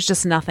 "There's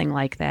just nothing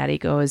like that." He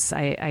goes,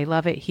 I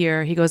love it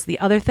here. He goes, the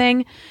other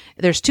thing,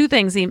 there's two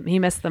things he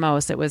missed the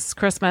most. It was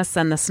Christmas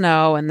and the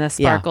snow and the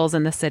sparkles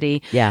in the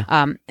city. Yeah.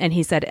 And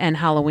he said, and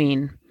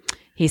Halloween.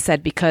 He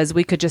said, because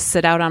we could just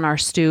sit out on our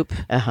stoop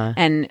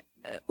and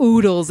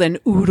oodles and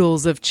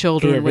oodles of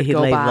children would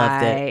go by,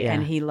 loved it,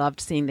 and he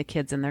loved seeing the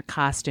kids in their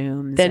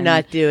costumes. They're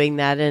not doing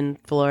that in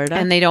Florida,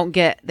 and they don't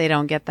get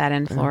that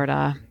in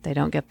Florida. They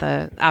don't get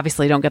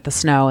obviously don't get the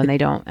snow,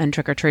 and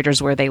trick or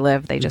treaters where they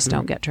live, they just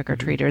don't get trick or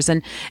treaters.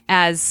 And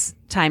as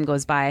time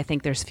goes by, I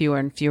think there's fewer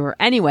and fewer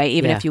anyway.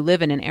 Even if you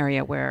live in an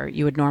area where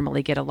you would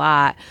normally get a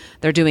lot,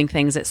 they're doing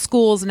things at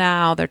schools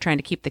now. They're trying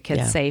to keep the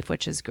kids safe,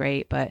 which is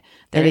great. But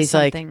there is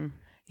something.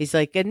 He's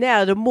like, and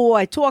now the more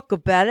I talk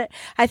about it,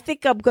 I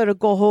think I'm going to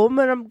go home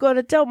and I'm going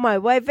to tell my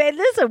wife, "Hey,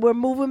 listen, we're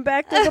moving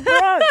back to the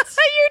Bronx."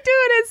 You're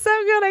doing it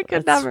so good. I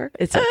could never.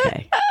 It's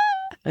okay.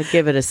 I'll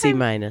give it a C-.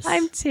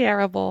 I'm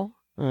terrible.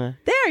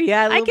 There,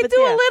 yeah. I could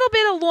do a little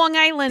bit of Long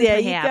Island,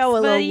 there perhaps. You go, a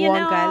little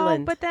Long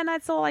Island. But then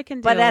that's all I can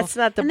do. But that's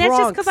not the and Bronx.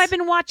 That's just because I've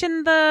been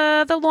watching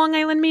the Long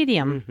Island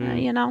Medium.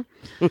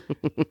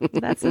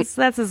 That's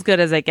as good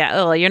as I get.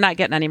 Oh, you're not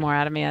getting any more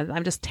out of me.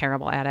 I'm just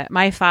terrible at it.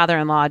 My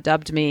father-in-law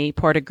dubbed me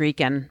Puerto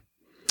Rican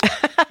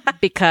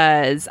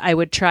because I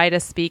would try to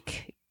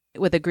speak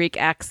with a Greek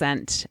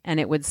accent and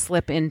it would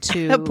slip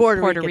into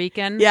Puerto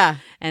Rican. Yeah.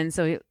 And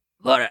so,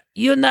 "Laura,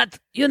 you're not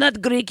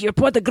Greek, you're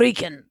Puerto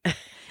Rican."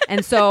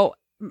 And so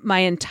my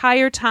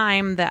entire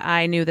time that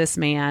I knew this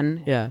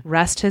man,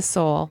 rest his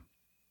soul,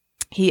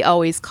 he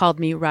always called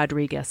me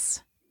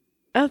Rodriguez.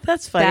 Oh,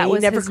 that's funny. He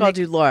never called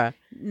you Laura.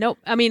 Nope.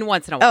 I mean,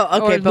 once in a while.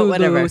 Oh, okay, or but Lulu.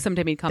 whatever.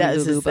 Sometimes he'd call me That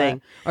was Lulu, his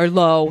thing. or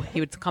Lo. He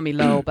would call me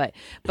Lo. But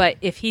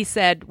if he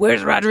said,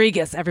 "Where's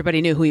Rodriguez?"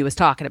 everybody knew who he was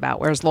talking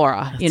about. "Where's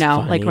Laura?" That's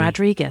funny. Like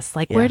Rodriguez.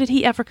 Like, where did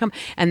he ever come?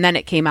 And then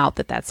it came out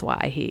that's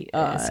why he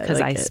is,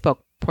 because I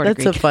spoke Puerto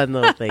Rican. That's a fun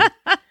little thing.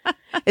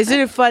 Isn't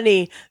it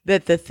funny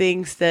that the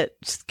things that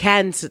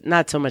can,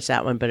 not so much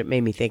that one, but it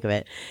made me think of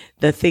it,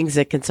 the things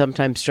that can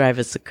sometimes drive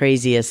us the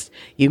craziest,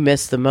 you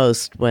miss the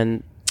most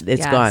when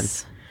it's gone.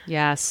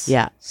 Yes.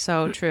 Yeah.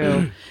 So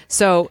true.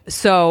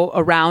 So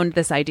around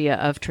this idea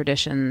of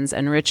traditions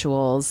and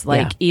rituals,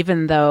 like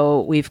even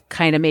though we've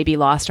kind of maybe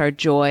lost our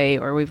joy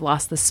or we've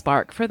lost the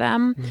spark for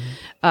them,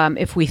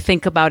 if we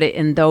think about it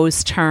in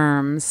those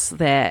terms,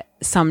 that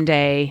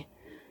someday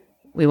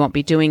we won't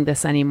be doing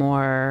this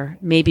anymore.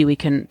 Maybe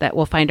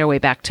we'll find our way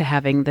back to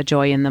having the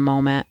joy in the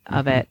moment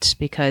of it,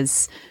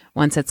 because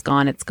once it's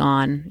gone, it's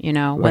gone.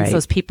 Once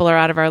those people are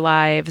out of our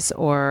lives,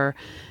 or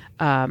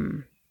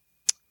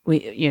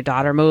your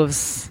daughter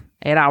moves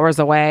 8 hours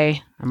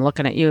away. I'm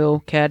looking at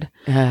you, kid.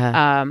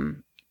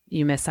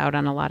 You miss out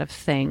on a lot of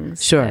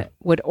things that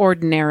would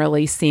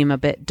ordinarily seem a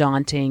bit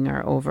daunting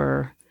or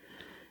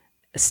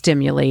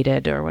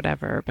overstimulated or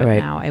whatever. But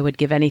now I would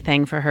give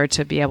anything for her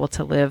to be able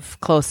to live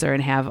closer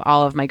and have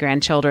all of my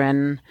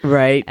grandchildren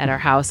at our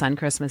house on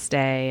Christmas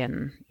Day.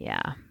 And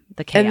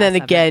the chaos. And then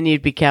again,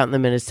 you'd be counting the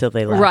minutes till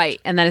they left. Right.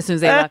 And then as soon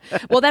as they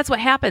left, well, that's what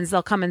happens.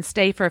 They'll come and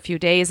stay for a few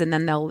days, and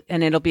then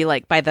it'll be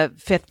like by the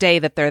 5th day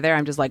that they're there,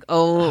 I'm just like,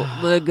 oh,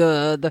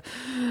 good.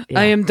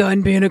 I am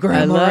done being a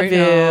grandma. I love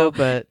you,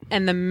 but.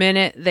 And the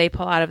minute they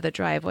pull out of the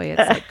driveway,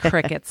 it's like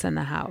crickets in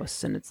the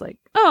house. And it's like,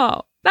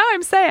 oh, now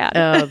I'm sad.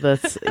 Oh,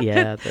 that's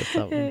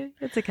something.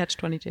 It's a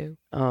catch-22.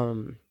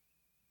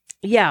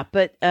 Yeah,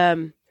 but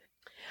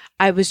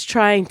I was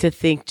trying to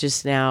think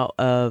just now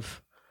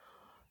of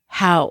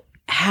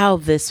how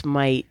this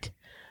might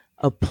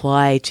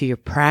apply to your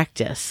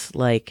practice.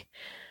 Like,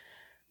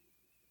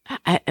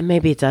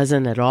 maybe it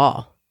doesn't at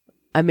all.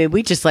 I mean,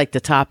 we just like the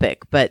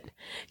topic, but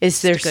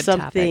is there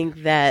something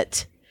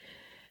that,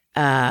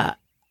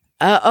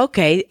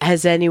 okay,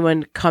 has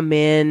anyone come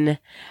in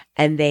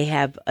and they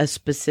have a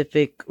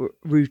specific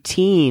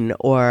routine,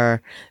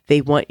 or they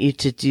want you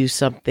to do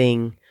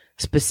something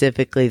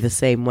specifically the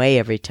same way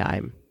every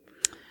time?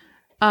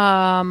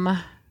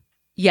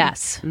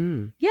 Yes.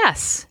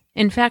 Yes.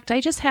 In fact,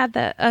 I just had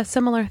a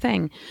similar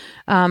thing.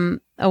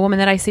 A woman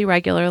that I see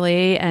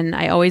regularly, and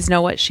I always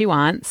know what she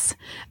wants.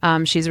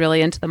 She's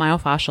really into the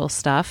myofascial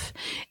stuff.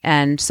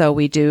 And so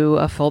we do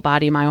a full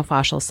body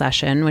myofascial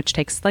session, which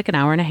takes like an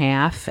hour and a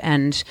half.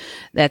 And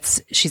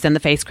she's in the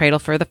face cradle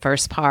for the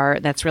first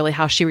part. That's really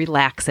how she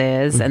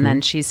relaxes. And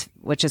then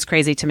which is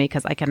crazy to me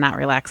because I cannot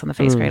relax on the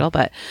face cradle,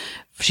 but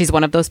she's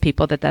one of those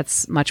people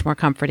that's much more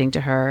comforting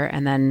to her.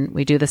 And then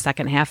we do the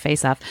second half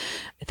face up.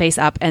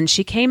 And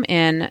she came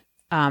in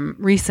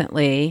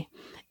recently,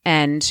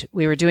 and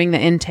we were doing the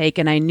intake,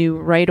 and I knew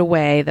right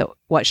away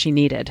that she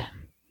needed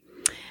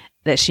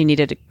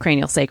a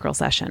cranial sacral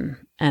session.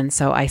 And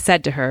so I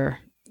said to her,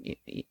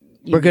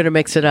 we're going to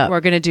mix it up.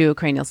 We're going to do a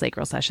cranial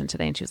sacral session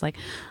today. And she was like,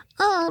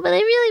 oh, but I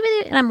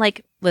really, and I'm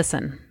like,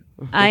 listen,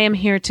 I am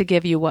here to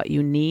give you what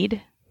you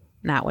need,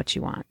 not what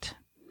you want.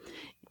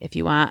 If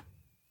you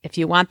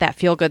want that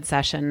feel good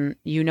session,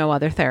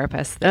 other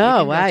therapists.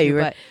 Oh, wow. You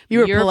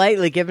were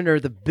politely giving her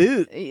the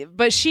boot.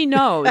 But she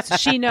knows.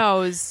 She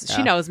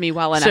knows me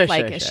well enough.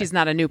 Sure. She's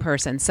not a new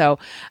person. So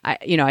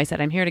I said,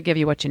 I'm here to give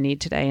you what you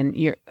need today.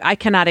 And I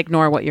cannot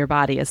ignore what your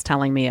body is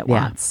telling me it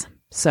wants.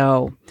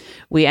 So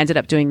we ended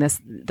up doing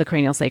the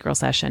cranial sacral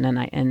session,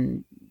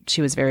 and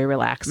she was very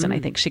relaxed. And I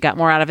think she got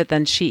more out of it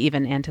than she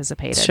even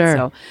anticipated.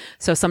 Sure.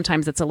 So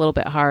sometimes it's a little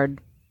bit hard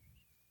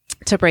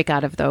to break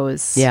out of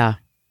those. Yeah.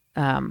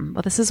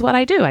 Well, this is what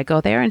I do. I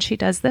go there and she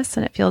does this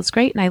and it feels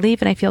great, and I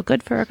leave and I feel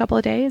good for a couple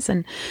of days.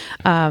 And,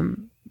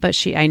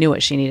 but I knew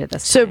what she needed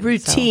this time. So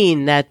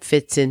routine, that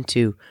fits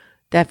into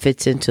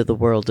the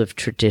world of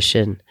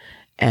tradition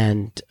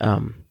and,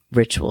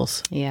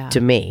 rituals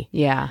to me.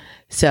 Yeah.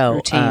 So,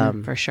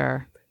 routine for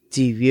sure.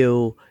 Do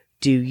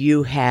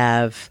you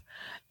have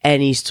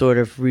any sort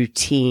of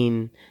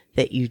routine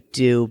that you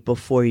do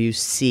before you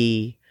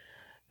see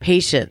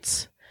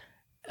patients,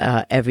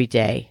 every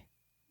day?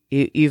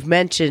 You've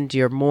mentioned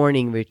your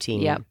morning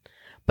routine. Yep.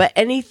 But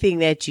anything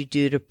that you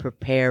do to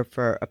prepare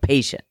for a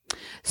patient?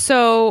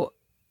 So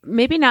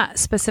maybe not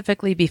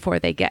specifically before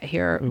they get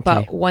here,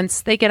 but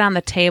once they get on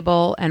the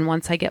table and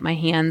once I get my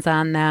hands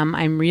on them,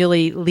 I'm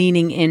really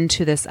leaning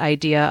into this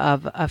idea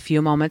of a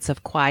few moments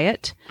of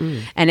quiet.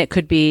 And it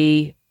could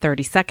be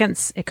 30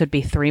 seconds. It could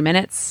be 3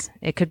 minutes.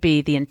 It could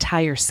be the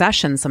entire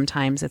session.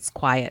 Sometimes it's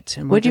quiet.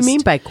 And what do you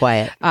mean by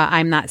quiet?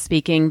 I'm not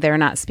speaking. They're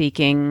not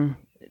speaking.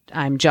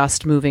 I'm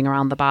just moving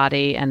around the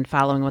body and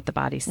following what the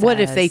body says.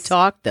 What if they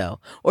talk, though?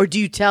 Or do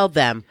you tell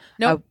them?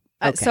 No.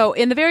 Okay. So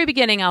in the very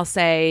beginning, I'll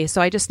say,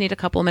 so I just need a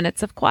couple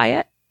minutes of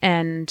quiet.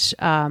 And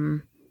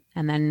then,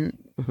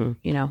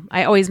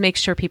 I always make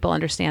sure people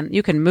understand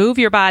you can move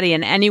your body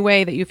in any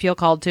way that you feel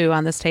called to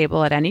on this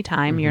table at any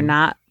time. You're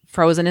not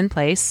frozen in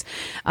place.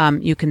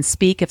 You can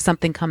speak if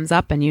something comes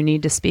up and you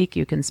need to speak,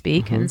 you can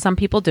speak. And some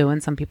people do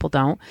and some people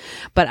don't.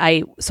 But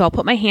I'll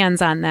put my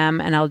hands on them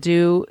and I'll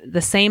do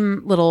the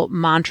same little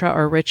mantra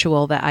or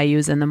ritual that I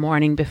use in the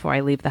morning before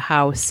I leave the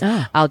house.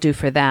 I'll do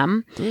for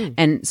them.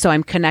 And so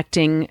I'm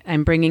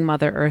bringing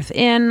Mother Earth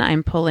in,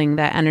 I'm pulling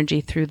that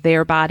energy through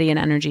their body and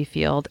energy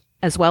field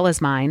as well as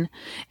mine,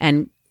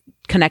 and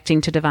connecting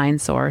to divine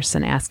source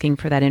and asking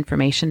for that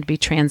information to be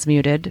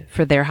transmuted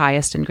for their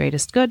highest and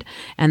greatest good.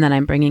 And then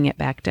I'm bringing it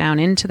back down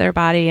into their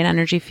body and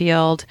energy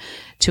field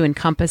to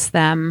encompass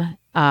them.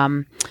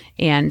 And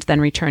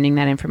then returning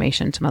that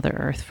information to Mother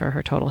Earth for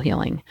her total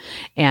healing.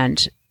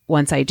 And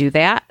once I do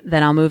that,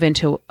 then I'll move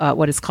into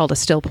what is called a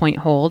still point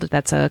hold.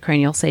 That's a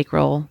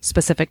craniosacral,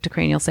 specific to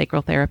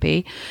craniosacral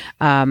therapy,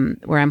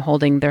 where I'm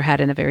holding their head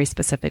in a very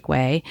specific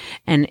way.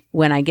 And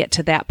when I get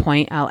to that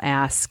point, I'll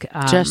ask...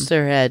 just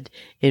their head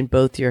in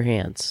both your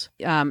hands.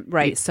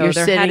 Right. So you're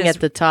their sitting head is,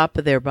 at the top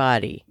of their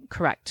body.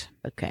 Correct.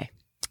 Okay.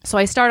 So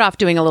I start off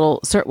doing a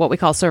little, what we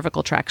call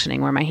cervical tractioning,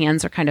 where my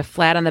hands are kind of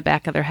flat on the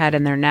back of their head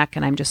and their neck,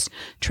 and I'm just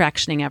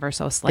tractioning ever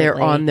so slightly.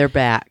 They're on their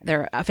back.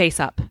 They're face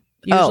up.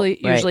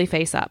 Usually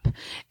face up.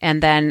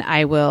 And then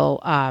I will,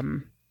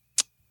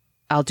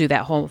 I'll do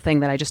that whole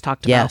thing that I just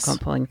talked about,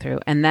 pulling through.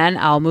 And then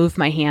I'll move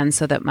my hands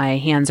so that my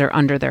hands are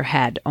under their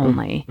head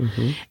only.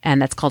 Mm-hmm.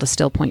 And that's called a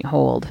still point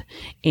hold.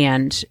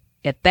 And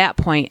at that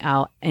point,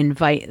 I'll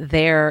invite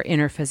their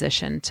inner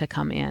physician to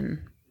come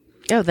in.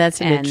 Oh,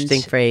 that's an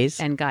interesting phrase.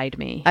 And guide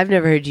me. I've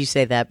never heard you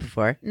say that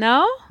before.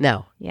 No?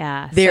 No.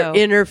 Yeah. Their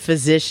inner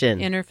physician.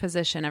 Inner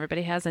physician.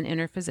 Everybody has an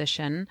inner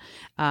physician.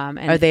 And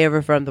are they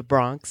ever from the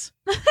Bronx?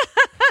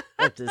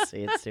 I'm just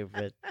saying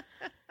stupid.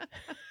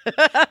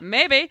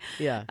 Maybe.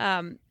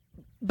 Yeah.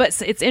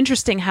 But it's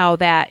interesting how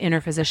that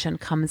inner physician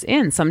comes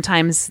in.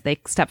 Sometimes they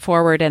step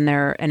forward and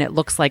it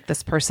looks like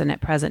this person at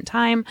present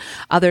time.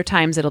 Other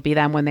times it'll be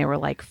them when they were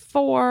like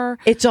 4.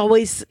 It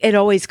always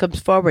comes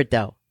forward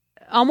though.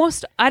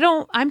 Almost.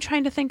 I'm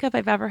trying to think if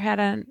I've ever had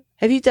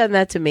Have you done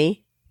that to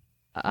me?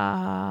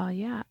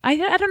 Yeah. I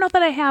don't know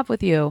that I have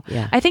with you.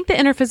 Yeah. I think the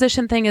inner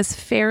physician thing is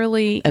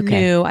fairly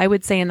new. I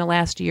would say in the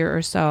last year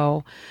or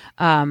so,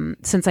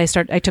 since I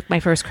took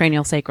my first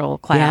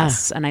craniosacral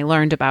class and I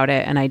learned about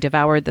it, and I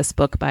devoured this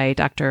book by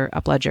Dr.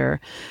 Upledger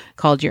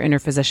called Your Inner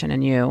Physician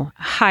and You.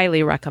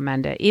 Highly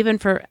recommend it, even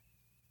for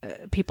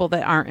people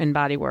that aren't in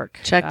body work.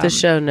 Check the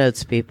show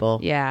notes, people.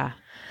 Yeah.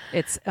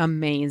 It's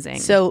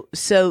amazing.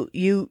 So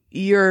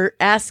you're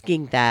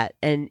asking that,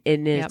 and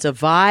it's a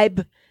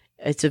vibe,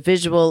 it's a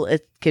visual,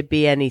 it could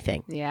be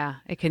anything. Yeah,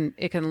 it can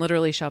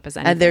literally show up as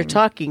anything. And they're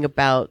talking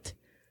about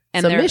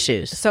some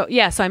issues. So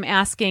I'm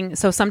asking.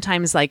 So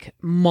sometimes like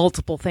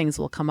multiple things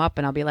will come up,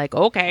 and I'll be like,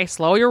 okay,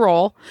 slow your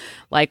roll.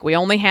 Like we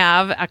only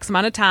have X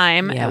amount of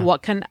time. Yeah.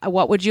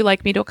 What would you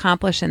like me to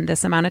accomplish in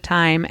this amount of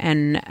time,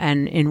 and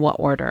in what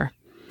order?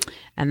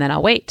 And then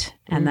I'll wait.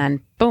 And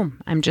then,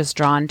 boom, I'm just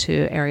drawn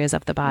to areas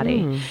of the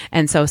body.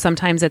 And so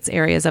sometimes it's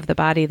areas of the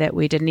body that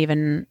we didn't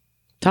even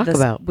talk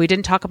about. We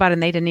didn't talk about,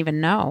 and they didn't even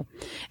know.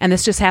 And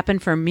this just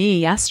happened for me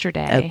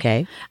yesterday.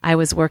 Okay. I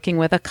was working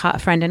with a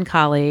friend and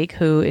colleague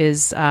who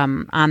is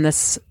on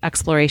this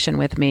exploration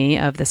with me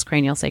of this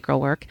craniosacral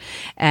work.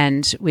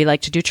 And we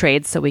like to do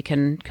trades so we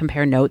can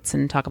compare notes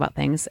and talk about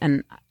things.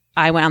 And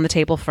I went on the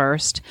table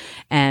first,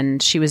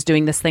 and she was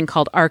doing this thing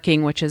called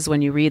arcing, which is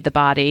when you read the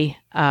body,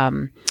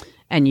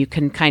 and you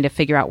can kind of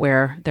figure out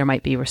where there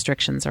might be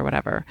restrictions or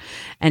whatever.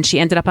 And she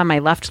ended up on my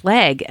left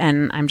leg,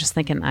 and I'm just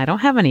thinking, I don't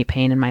have any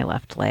pain in my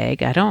left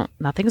leg.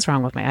 Nothing's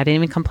wrong with I didn't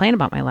even complain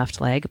about my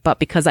left leg. But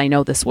because I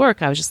know this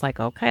work, I was just like,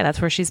 okay, that's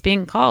where she's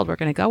being called. We're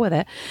going to go with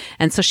it.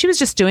 And so she was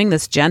just doing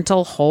this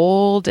gentle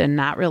hold and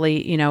not really,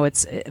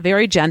 it's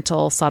very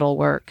gentle, subtle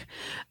work.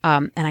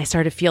 And I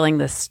started feeling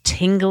this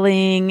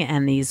tingling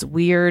and these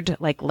weird,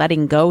 like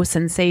letting go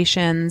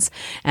sensations,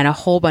 and a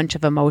whole bunch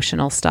of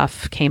emotional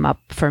stuff came up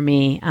for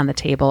me on the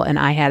table. And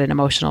I had an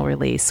emotional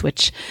release,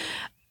 which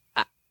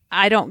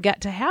I don't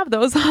get to have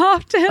those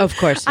often. Of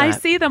course not. I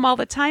see them all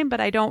the time, but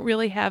I don't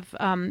really have,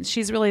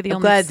 she's really the I'm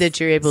only glad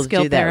that you're able to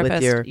do that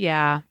therapist. with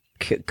your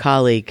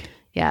colleague.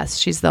 Yes,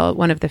 she's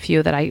one of the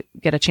few that I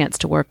get a chance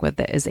to work with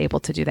that is able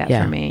to do that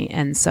for me.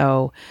 And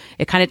so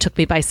it kind of took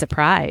me by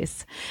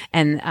surprise.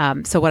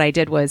 And so what I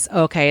did was,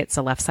 okay, it's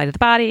the left side of the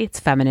body. It's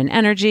feminine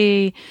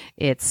energy.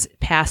 It's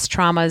past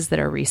traumas that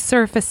are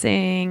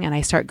resurfacing. And I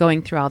start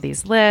going through all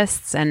these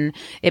lists, and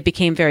it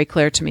became very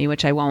clear to me,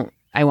 which I won't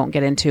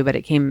get into, but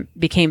it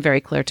became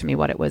very clear to me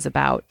what it was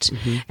about.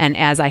 Mm-hmm. And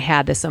as I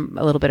had this a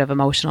little bit of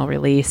emotional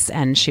release,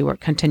 and she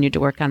continued to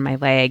work on my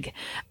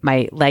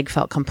leg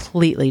felt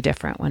completely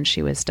different when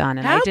she was done.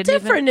 And how I didn't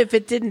different if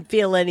it didn't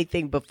feel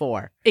anything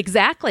before?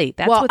 Exactly.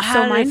 That's what's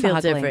so mind-boggling.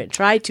 How did it feel different?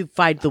 Try to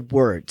find the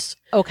words.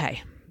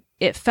 Okay.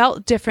 It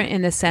felt different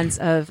in the sense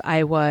of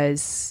I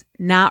was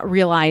not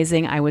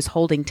realizing I was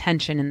holding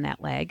tension in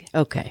that leg.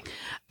 Okay.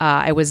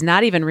 I was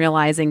not even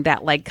realizing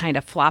that leg kind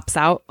of flops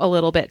out a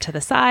little bit to the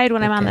side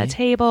when I'm on the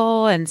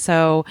table. And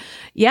so,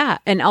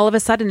 and all of a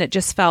sudden it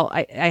just felt,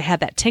 I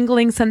had that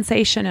tingling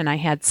sensation, and I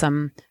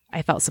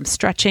felt some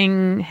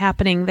stretching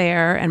happening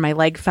there, and my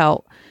leg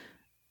felt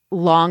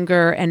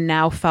longer and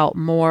now felt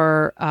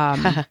more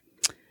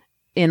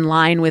in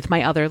line with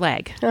my other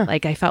leg. Huh.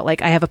 Like I felt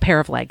like I have a pair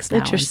of legs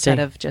now instead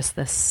of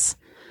just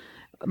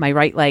my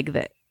right leg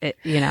that,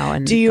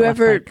 and do you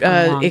ever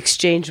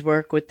exchange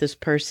work with this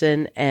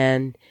person,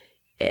 and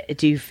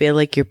do you feel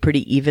like you're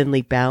pretty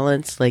evenly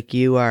balanced, like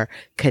you are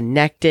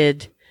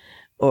connected,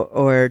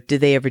 or do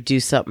they ever do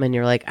something and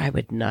you're like, I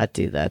would not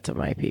do that to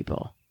my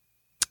people?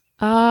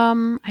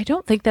 I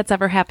don't think that's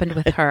ever happened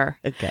with her.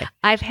 Okay.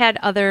 I've had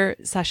other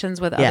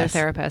sessions with other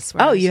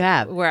therapists. You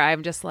have? Where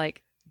I'm just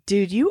like,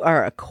 dude, you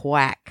are a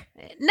quack.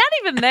 Not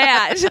even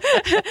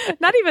that.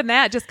 Not even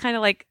that. Just kind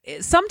of like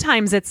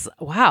sometimes it's,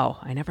 wow,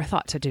 I never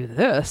thought to do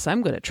this.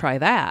 I'm going to try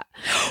that.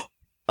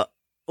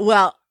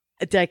 Well,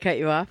 did I cut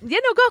you off? Yeah,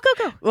 no,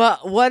 go. Well,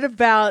 what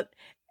about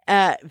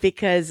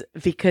because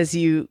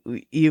you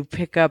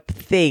pick up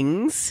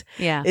things?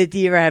 Yeah. Do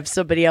you ever have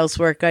somebody else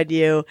work on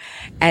you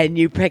and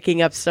you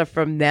picking up stuff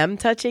from them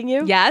touching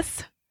you?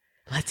 Yes.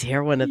 Let's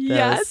hear one of those.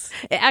 Yes.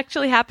 It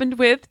actually happened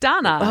with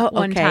Donna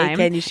one time.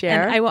 Can you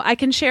share? And I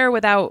can share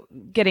without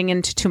getting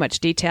into too much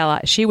detail.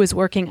 She was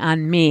working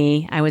on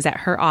me. I was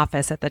at her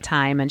office at the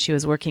time, and she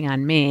was working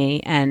on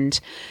me, and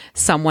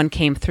someone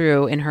came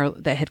through in her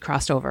that had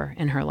crossed over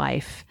in her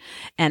life.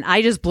 And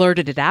I just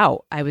blurted it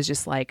out. I was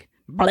just like,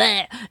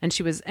 bleh. And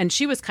she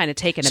was kind of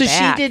taken aback.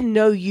 So she didn't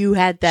know you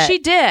had that. She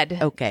did.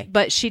 Okay.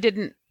 But she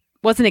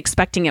wasn't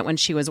expecting it when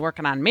she was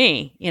working on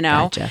me, you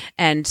know? Gotcha.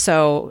 And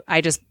so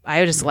I just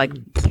like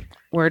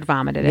word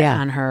vomited it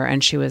on her,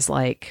 and she was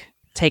like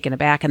taken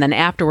aback. And then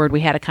afterward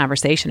we had a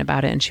conversation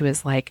about it, and she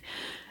was like,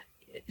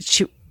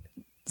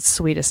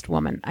 sweetest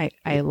woman.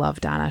 I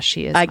love Donna.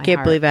 She is I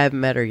can't believe I haven't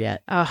met her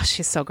yet. Oh,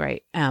 she's so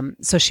great.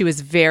 So she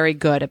was very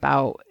good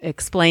about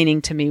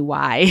explaining to me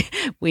why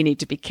we need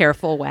to be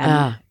careful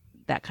when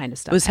that kind of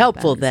stuff was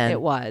helpful happens. then.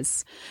 It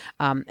was.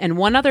 And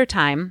one other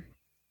time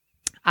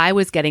I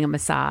was getting a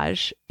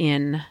massage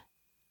in,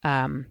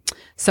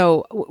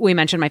 so we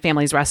mentioned my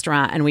family's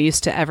restaurant, and we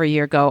used to every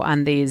year go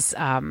on these,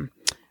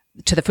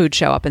 to the food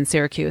show up in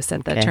Syracuse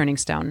at the Turning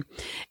Stone.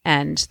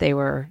 And it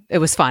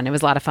was fun. It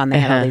was a lot of fun. They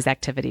had all these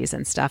activities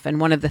and stuff.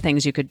 And one of the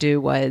things you could do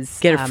was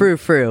get a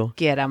frou-frou.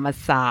 Get a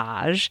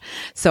massage.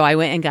 So I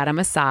went and got a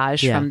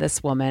massage from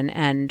this woman.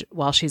 And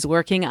while she's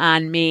working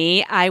on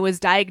me, I was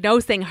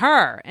diagnosing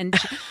her. And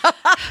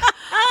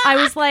I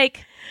was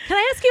like, can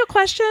I ask you a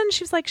question?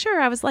 She was like, sure.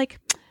 I was like,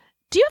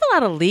 do you have a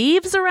lot of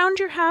leaves around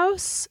your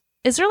house?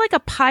 Is there like a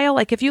pile,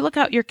 like if you look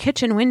out your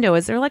kitchen window,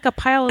 is there like a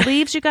pile of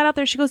leaves you got out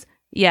there? She goes,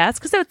 yes,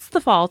 because it's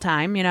the fall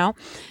time, you know.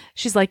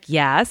 She's like,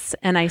 yes.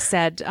 And I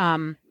said,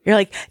 you're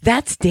like,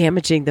 that's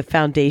damaging the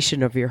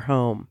foundation of your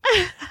home.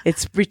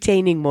 It's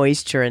retaining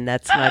moisture, and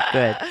that's not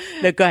good.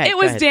 No, go ahead. It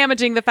was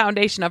damaging the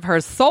foundation of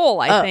her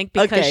soul, I think,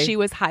 because okay. she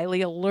was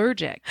highly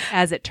allergic,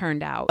 as it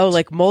turned out. Oh,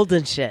 like mold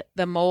and shit.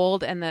 The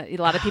mold, and a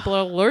lot of people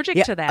are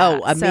allergic to that.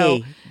 Oh,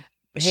 me.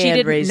 She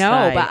didn't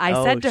know, but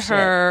I said to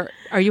her,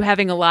 are you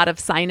having a lot of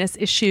sinus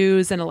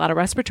issues and a lot of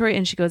respiratory?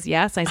 And she goes,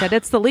 yes. I said,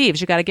 it's the leaves.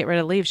 You got to get rid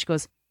of leaves. She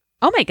goes,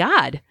 oh my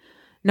God,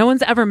 no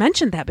one's ever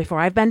mentioned that before.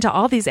 I've been to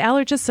all these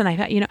allergists, and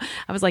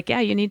I was like,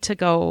 yeah, you need to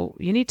go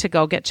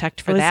get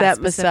checked for that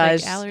specific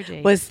massage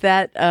allergy. Was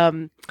that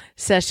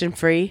session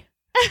free?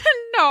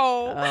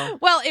 No. Oh.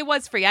 Well, it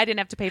was free. I didn't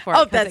have to pay for it.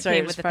 Oh, that's it right.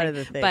 came It was with part of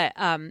the thing.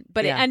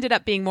 But it ended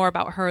up being more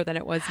about her than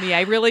it was me.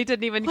 I really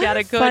didn't even get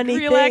a good funny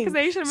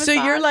relaxation massage. So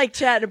you're like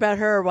chatting about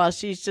her while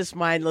she's just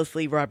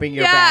mindlessly rubbing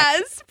your back.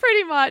 Yes,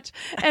 pretty much.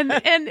 And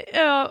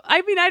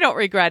I mean, I don't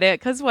regret it,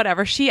 because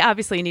whatever. She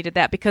obviously needed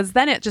that, because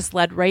then it just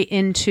led right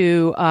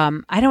into,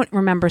 I don't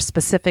remember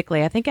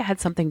specifically. I think it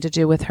had something to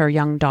do with her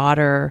young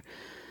daughter,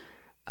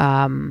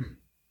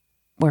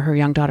 where her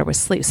young daughter was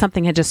asleep.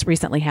 Something had just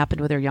recently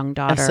happened with her young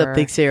daughter.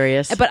 Something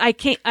serious. But I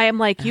am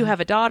like, you have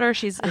a daughter.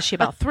 Is she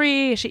about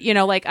 3? Is she,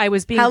 like I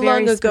was being How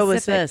very long ago specific.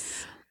 was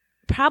this?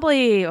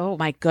 Probably, oh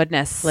my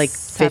goodness. Like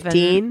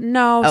 15?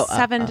 No,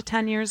 7 to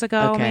 10 years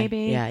ago, okay.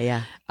 maybe.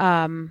 Yeah.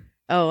 Oh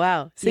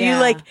wow. So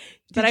yeah. you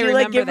did you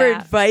remember give her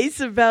that. advice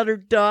about her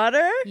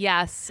daughter?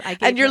 Yes, I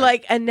gave And you're her.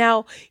 like, and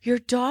now your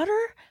daughter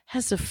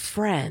has a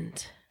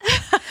friend.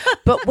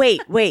 But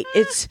wait,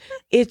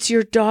 it's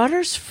your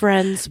daughter's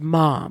friend's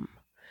mom.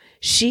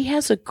 She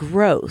has a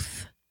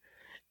growth.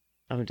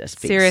 I'm just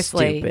being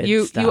seriously. stupid.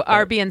 You Stop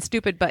are it. being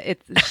stupid, but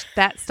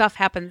that stuff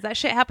happens. That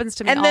shit happens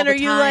to me And all then the are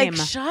you time.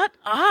 like, shut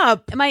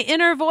up? My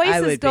inner voice I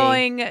is would be.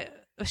 going,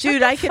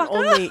 Dude, I can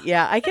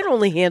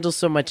only handle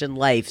so much in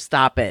life.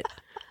 Stop it.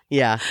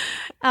 Yeah.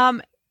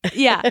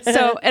 Yeah.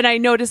 So, and I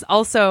notice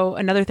also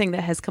another thing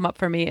that has come up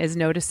for me is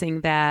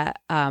noticing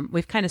that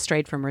we've kind of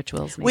strayed from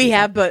rituals. Maybe, We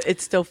have, but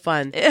it's still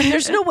fun.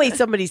 There's no way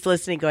somebody's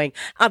listening going,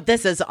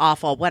 this is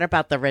awful. What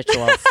about the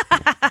rituals?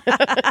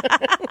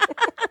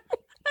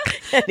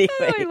 Anyway.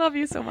 Oh, I love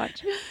you so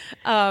much.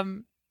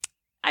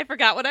 I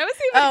forgot what I was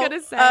even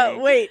going to say.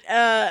 Wait,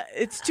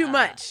 it's too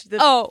much.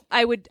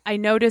 I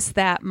noticed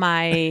that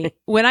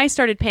when I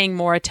started paying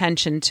more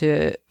attention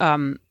to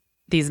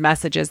these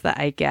messages that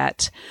I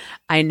get,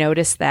 I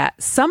noticed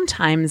that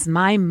sometimes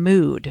my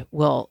mood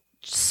will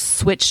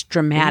switch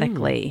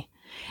dramatically.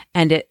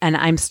 And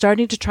I'm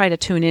starting to try to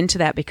tune into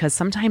that, because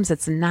sometimes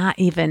it's not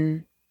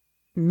even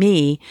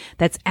me,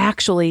 that's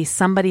actually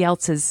somebody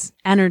else's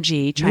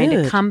energy trying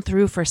to come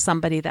through for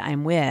somebody that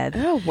I'm with.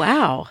 Oh,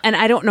 wow. And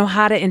I don't know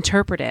how to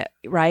interpret it.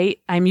 right?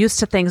 I'm used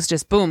to things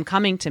just boom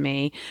coming to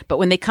me, but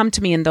when they come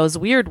to me in those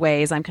weird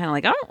ways, I'm kind of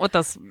like, oh, what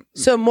this?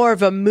 So more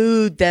of a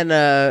mood than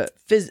I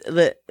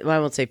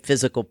won't say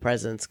physical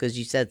presence because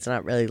you said it's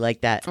not really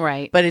like that,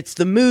 right? But it's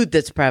the mood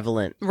that's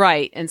prevalent,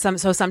 right? And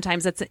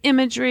sometimes it's an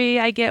imagery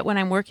I get when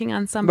I'm working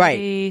on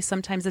somebody. Right.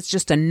 Sometimes it's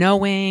just a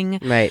knowing,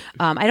 right?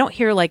 I don't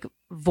hear like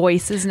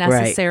voices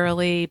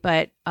necessarily,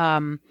 right.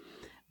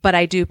 But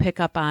I do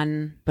pick up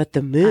on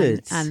the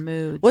moods on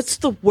moods. What's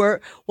the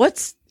word?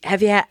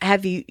 Have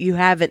you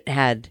haven't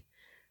had?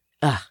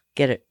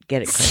 Get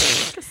it.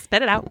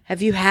 Spit it out.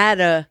 Have you had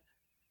a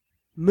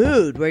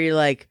mood where you're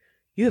like,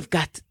 you've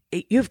got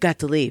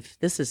to leave.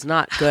 This is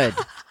not good.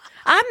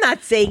 I'm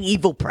not saying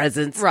evil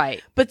presence,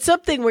 right? But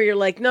something where you're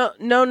like,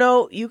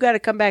 no, you got to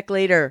come back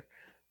later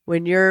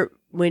when you're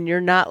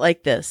not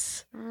like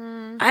this.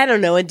 I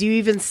don't know. And do you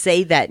even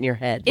say that in your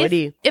head?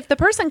 If the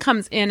person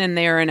comes in and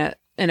they're in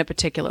a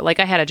particular, like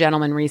I had a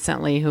gentleman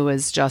recently who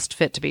was just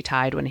fit to be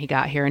tied when he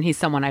got here, and he's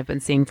someone I've been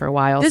seeing for a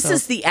while. This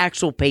is the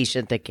actual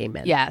patient that came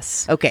in.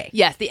 Yes. Okay.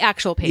 Yes, the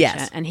actual patient.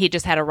 Yes. And he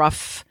just had a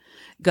rough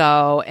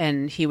go,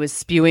 and he was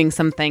spewing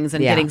some things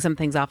and getting some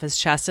things off his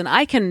chest. And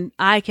I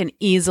can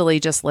easily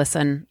just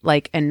listen,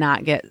 like, and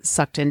not get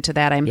sucked into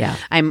that.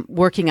 I'm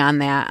working on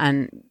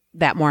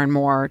that more and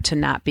more to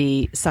not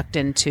be sucked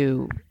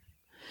into.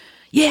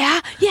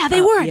 Yeah, they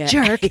were a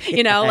jerk,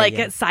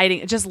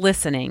 siding, just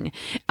listening.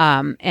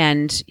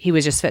 And he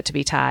was just fit to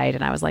be tied.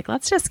 And I was like,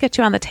 let's just get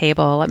you on the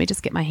table. Let me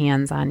just get my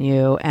hands on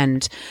you.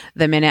 And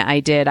the minute I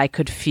did, I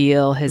could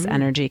feel his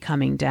energy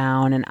coming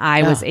down. And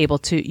I was able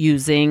to,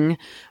 using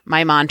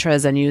my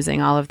mantras and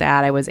using all of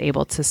that, I was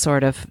able to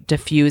sort of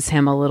diffuse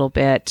him a little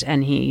bit.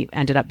 And he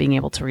ended up being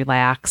able to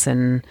relax.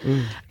 And,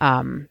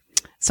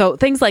 so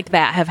things like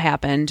that have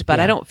happened, but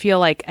I don't feel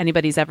like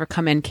anybody's ever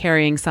come in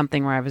carrying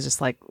something where I was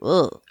just like,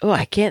 ugh. Oh,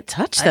 I can't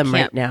touch them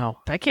right now.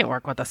 I can't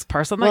work with this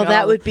person. Well,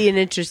 that would be an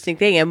interesting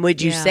thing. And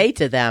would you say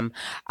to them,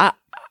 I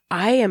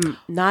am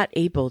not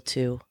able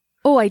to?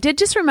 Oh, I did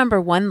just remember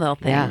one little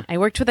thing. Yeah. I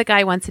worked with a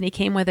guy once and he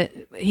came with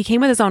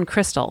his own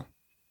crystal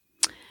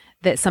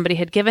that somebody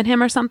had given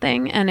him or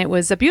something. And it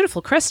was a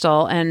beautiful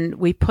crystal. And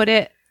we put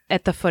it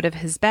at the foot of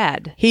his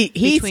bed.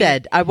 He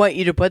said, I want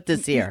you to put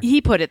this here.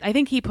 I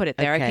think he put it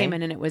there. Okay. I came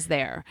in and it was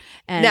there.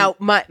 And now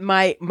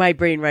my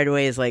brain right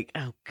away is like,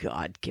 oh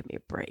God, give me a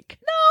break.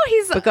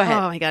 No, go ahead.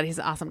 Oh my God, he's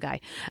an awesome guy.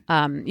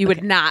 You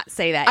would not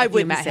say that I if you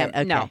wouldn't met say him.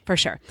 Okay. No, for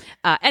sure.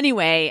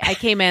 Anyway, I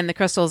came in, the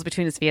crystals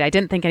between his feet. I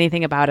didn't think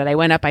anything about it. I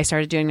went up, I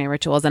started doing my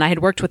rituals, and I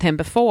had worked with him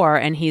before,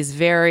 and he was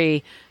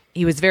very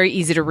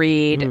easy to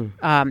read.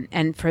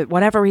 And for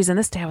whatever reason,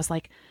 this day I was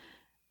like,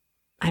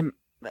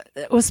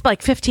 it was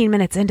like 15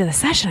 minutes into the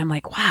session. I'm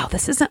like, wow,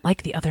 this isn't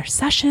like the other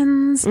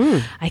sessions.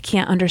 I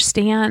can't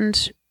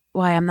understand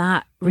why I'm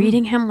not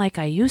reading him like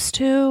I used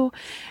to.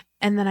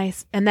 And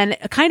then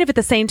kind of at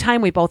the same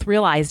time, we both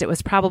realized it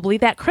was probably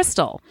that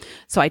crystal.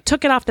 So I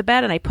took it off the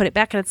bed and I put it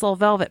back in its little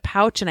velvet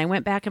pouch, and I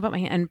went back and put my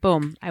hand, and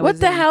boom. What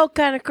the hell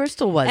kind of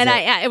crystal was it?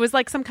 And it was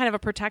like some kind of a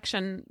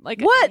protection.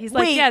 Like what? He's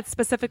like, yeah, it's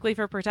specifically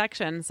for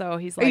protection. So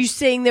he's like, are you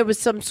saying there was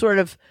some sort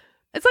of?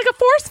 It's like a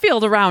force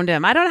field around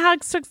him. I don't know how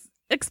to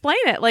explain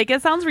it. Like,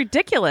 it sounds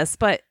ridiculous,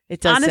 but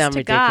it does sound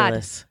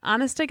ridiculous.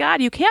 Honest to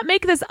God, you can't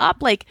make this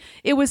up. Like,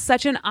 it was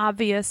such an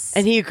obvious.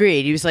 And he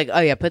agreed. He was like, oh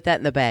yeah, put that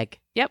in the bag.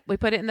 Yep, we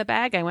put it in the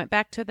bag. I went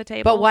back to the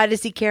table. But why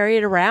does he carry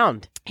it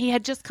around? He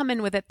had just come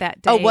in with it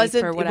that day. Oh, it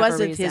wasn't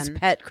reason. His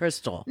pet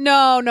crystal?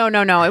 No.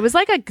 It was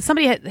like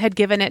somebody had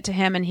given it to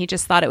him, and he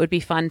just thought it would be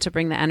fun to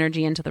bring the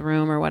energy into the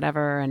room or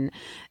whatever. And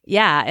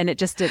yeah, and it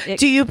just did.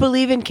 Do you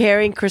believe in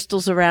carrying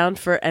crystals around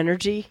for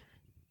energy?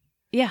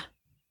 Yeah.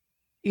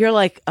 You're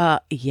like,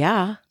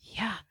 yeah.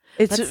 Yeah.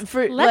 Let's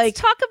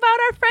talk about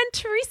our friend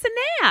Teresa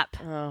Knapp.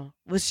 Oh,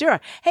 well,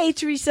 sure. Hey,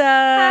 Teresa.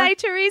 Hi,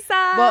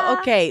 Teresa. Well,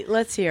 okay,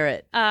 let's hear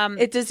it.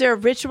 Is there a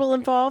ritual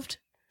involved?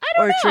 I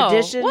don't know. Or a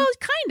tradition? Well,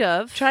 kind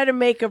of. Try to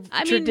make a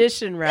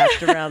tradition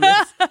wrapped around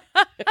this.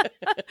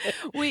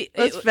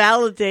 Let's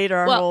validate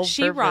our whole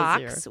she purpose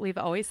rocks. here. We've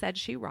always said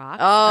she rocks.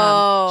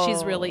 Oh.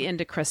 She's really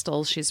into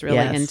crystals. She's really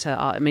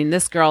into,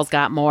 this girl's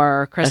got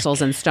more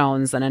crystals and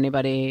stones than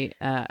anybody.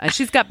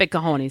 She's got big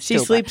cojones, She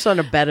sleeps on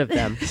a bed of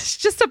them.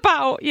 Just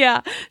about,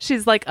 yeah.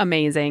 She's like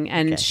amazing.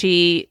 And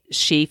she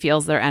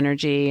feels their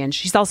energy. And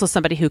she's also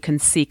somebody who can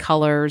see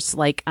colors.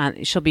 Like,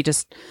 she'll be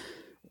just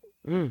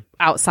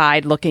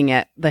outside looking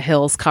at the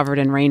hills covered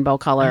in rainbow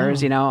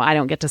colors. I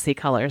don't get to see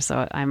colors,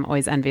 so I'm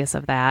always envious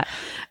of that.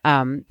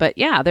 But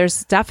yeah,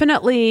 there's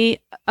definitely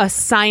a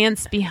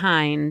science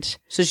behind.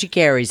 So she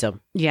carries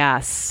them.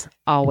 Yes,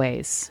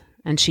 always.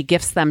 And she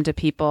gifts them to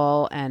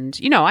people. And,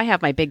 I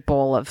have my big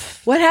bowl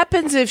of. What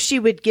happens if she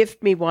would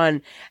gift me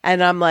one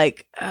and I'm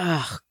like,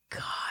 oh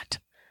God,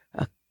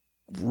 a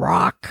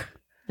rock?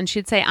 And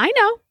she'd say, I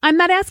know. I'm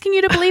not asking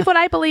you to believe what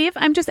I believe.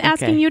 I'm just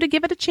asking you to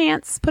give it a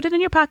chance. Put it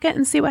in your pocket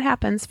and see what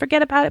happens.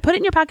 Forget about it. Put it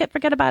in your pocket.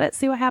 Forget about it.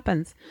 See what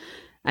happens.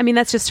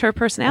 That's just her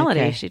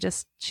personality. Okay.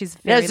 She's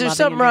very Is there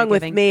something wrong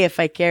with me if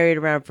I carry it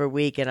around for a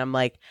week and I'm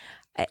like,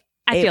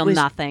 I I feel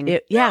nothing.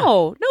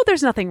 No,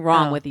 there's nothing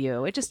wrong with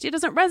you. It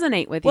doesn't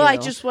resonate with you. Well, I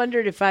just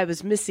wondered if I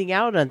was missing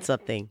out on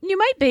something. You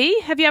might be.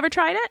 Have you ever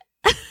tried it?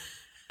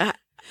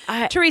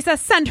 Teresa,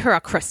 send her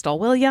a crystal,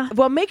 will you?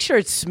 Well, make sure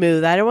it's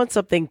smooth. I don't want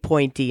something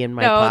pointy in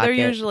my pocket. No, they're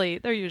usually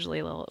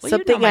a little. Well,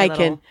 something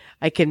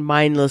I can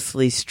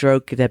mindlessly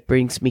stroke that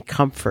brings me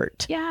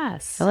comfort.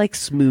 Yes, I like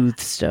smooth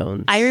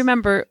stones. I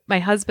remember my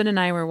husband and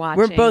I were watching.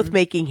 We're both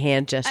making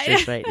hand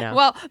gestures right now.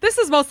 Well, this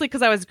is mostly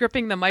because I was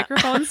gripping the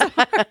microphone so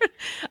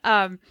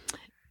hard.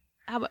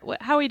 How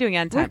are we doing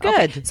on time? We're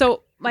good. Okay.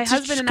 So my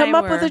husband and I come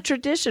up with a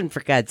tradition, for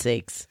God's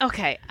sakes.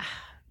 Okay.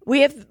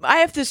 I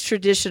have this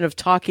tradition of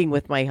talking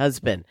with my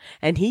husband,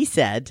 and he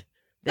said,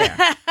 there.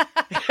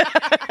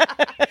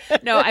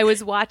 No, I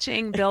was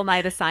watching Bill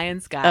Nye the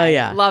Science Guy. Oh,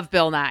 yeah. Love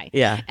Bill Nye.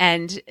 Yeah.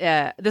 And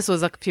this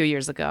was a few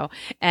years ago.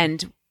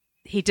 And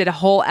he did a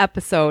whole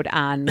episode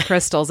on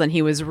crystals, and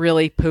he was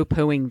really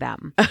poo-pooing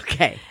them.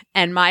 Okay.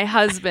 And my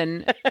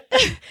husband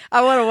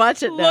I want to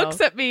watch it now.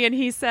 Looks at me and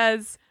he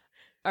says,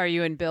 "Are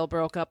you and Bill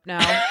broke up now?"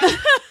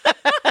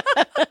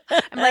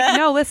 I'm like,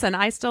 no, listen,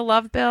 I still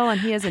love Bill and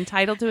he is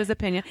entitled to his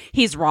opinion.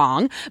 He's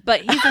wrong,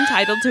 but he's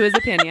entitled to his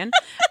opinion.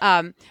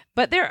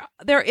 But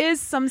there is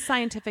some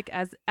scientific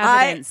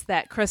evidence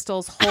that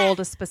crystals hold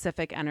a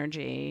specific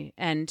energy,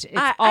 and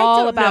it's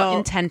all about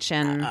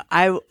intention.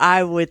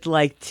 I would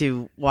like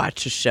to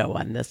watch a show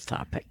on this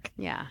topic.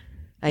 Yeah.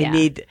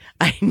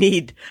 I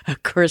need a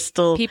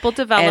crystal people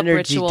develop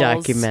energy rituals,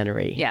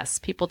 documentary. Yes,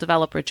 people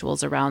develop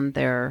rituals around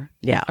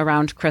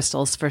around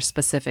crystals for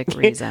specific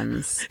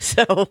reasons.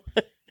 So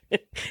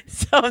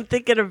I'm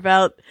thinking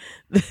about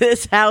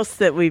this house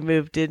that we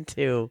moved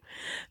into.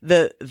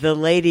 The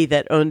lady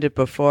that owned it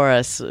before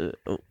us,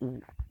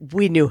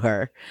 we knew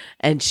her,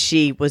 and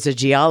she was a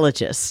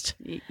geologist.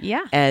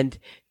 Yeah. And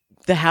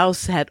the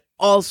house had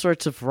all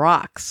sorts of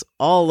rocks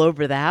all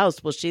over the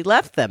house. Well, she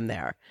left them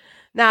there.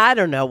 Now, I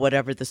don't know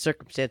whatever the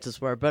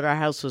circumstances were, but our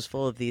house was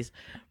full of these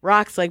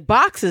rocks, like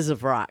boxes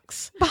of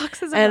rocks.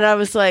 And I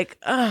was like,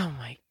 oh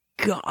my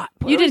God.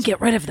 You didn't get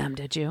rid of them,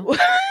 did you?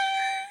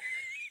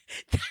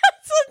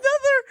 That's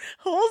another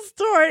whole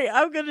story.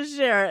 I'm going to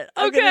share it.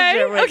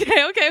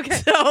 Okay.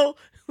 So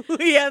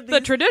we have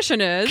the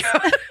tradition is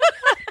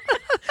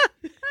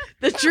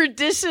the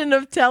tradition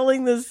of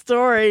telling the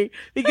story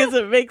because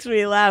it makes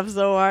me laugh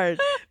so hard.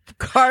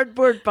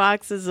 Cardboard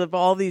boxes of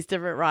all these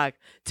different rocks.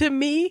 To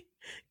me,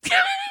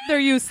 they're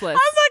useless.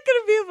 I'm not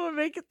going to be able to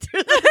make it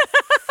through this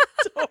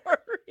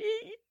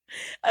story.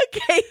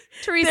 Okay.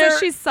 Teresa,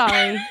 she's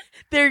sorry.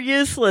 They're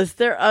useless.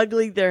 They're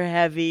ugly. They're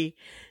heavy.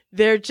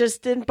 They're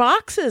just in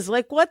boxes.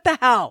 Like, what the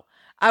hell?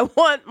 I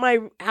want my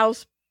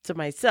house to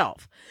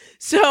myself.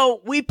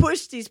 So we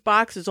pushed these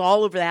boxes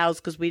all over the house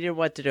because we didn't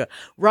want to do it.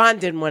 Ron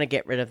didn't want to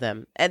get rid of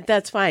them. And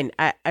that's fine.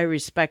 I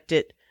respect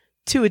it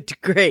to a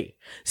degree.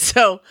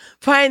 So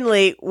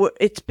finally,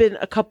 it's been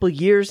a couple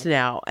years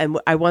now, and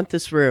I want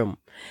this room.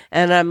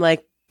 And I'm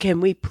like,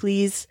 can we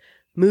please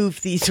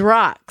move these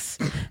rocks?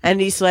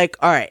 And he's like,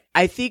 all right,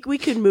 I think we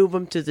can move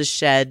them to the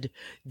shed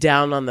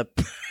down on the...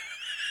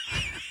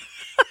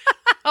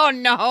 Oh,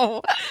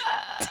 no.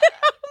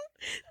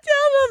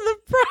 Down on the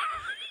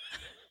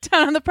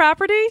Down on the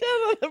property? Down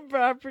on the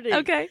property.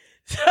 Okay.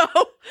 So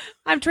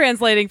I'm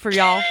translating for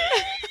y'all.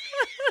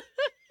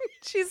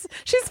 She's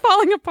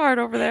falling apart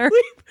over there.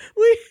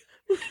 We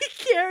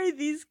carry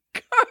these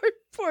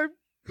cardboard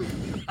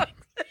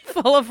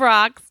full of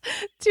rocks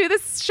to the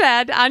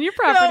shed on your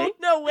property.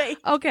 No, wait.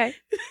 Okay.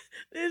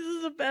 This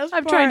is the best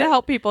I'm part. trying to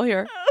help people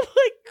here. I'm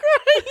like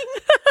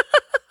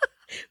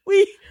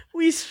crying.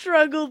 We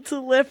struggled to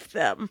lift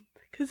them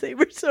because they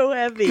were so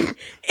heavy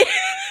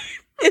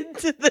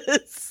into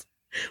this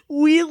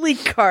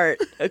wheelie cart,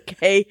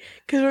 okay?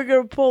 Because we're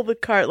going to pull the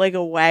cart like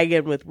a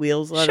wagon with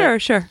wheels on it.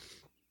 Sure.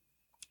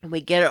 And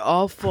we get it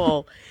all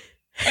full.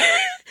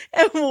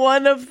 And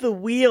one of the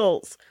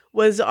wheels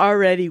was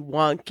already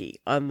wonky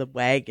on the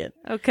wagon.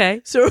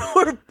 Okay. So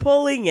we're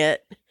pulling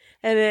it,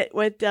 and it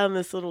went down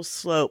this little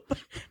slope.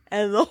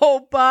 And the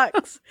whole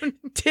box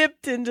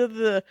tipped into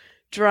the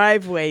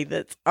driveway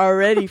that's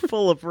already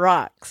full of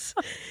rocks.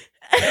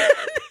 And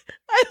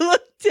I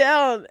looked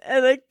down,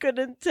 and I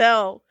couldn't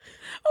tell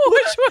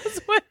which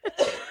was which.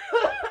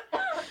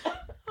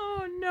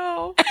 Oh,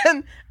 no.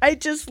 And I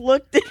just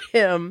looked at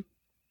him.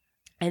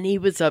 And he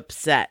was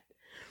upset.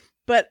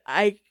 But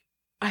I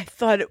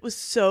thought it was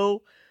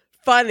so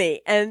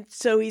funny. And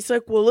so he's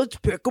like, well, let's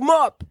pick him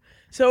up.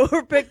 So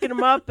we're picking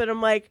him up. And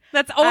I'm like.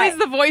 That's always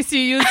the voice you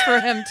use for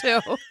him,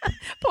 too.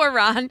 Poor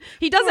Ron.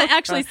 He doesn't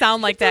actually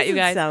sound like that, you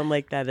guys. He doesn't sound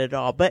like that at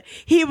all. But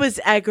he was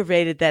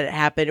aggravated that it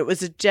happened. It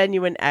was a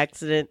genuine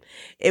accident.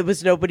 It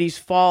was nobody's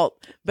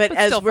fault. But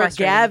as we're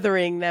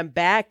gathering them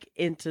back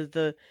into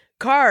the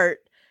cart,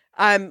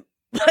 I'm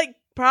like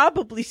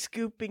probably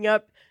scooping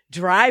up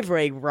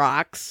driveway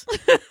rocks.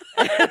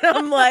 And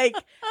I'm like,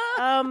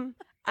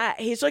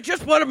 he's like,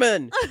 just put them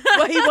in.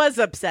 Well, he was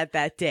upset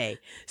that day.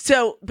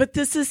 So, but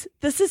this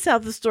is how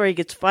the story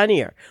gets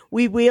funnier.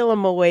 We wheel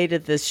him away to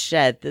this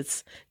shed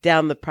that's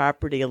down the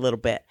property a little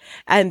bit.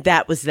 And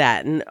that was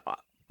that. And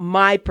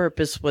my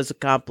purpose was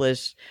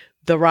accomplished.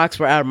 The rocks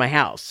were out of my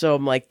house. So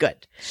I'm like,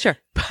 good. Sure.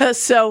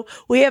 So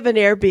we have an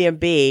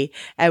Airbnb,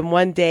 and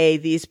one day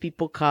these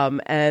people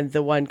come, and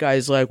the one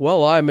guy's like,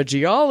 well, I'm a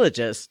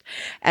geologist.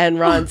 And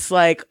Ron's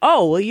like,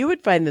 oh, well, you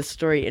would find this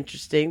story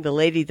interesting. The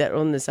lady that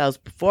owned this house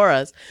before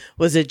us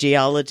was a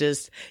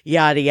geologist,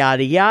 yada,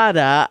 yada,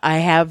 yada. I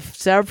have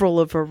several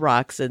of her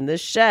rocks in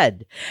this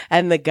shed.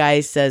 And the guy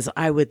says,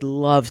 I would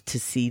love to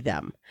see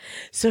them.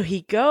 So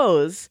he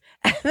goes,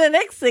 and the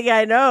next thing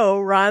I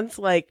know, Ron's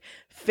like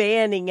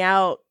fanning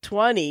out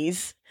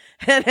 20s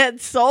and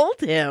had sold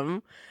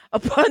him a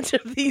bunch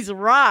of these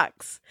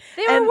rocks.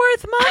 They were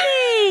worth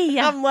money.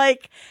 I'm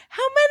like,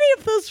 how many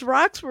of those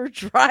rocks were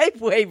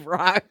driveway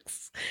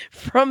rocks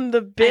from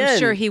the bin? I'm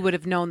sure he would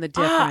have known the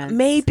difference.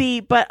 Maybe,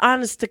 but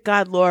honest to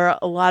God, Laura,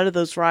 a lot of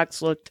those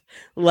rocks looked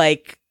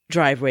like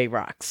driveway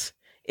rocks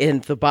in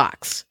the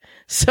box.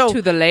 So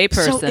to the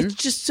layperson. So it's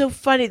just so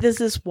funny.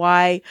 This is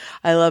why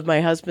I love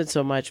my husband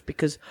so much,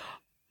 because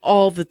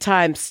all the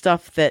time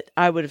stuff that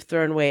I would have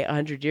thrown away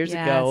 100 years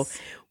ago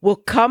will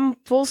come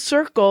full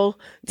circle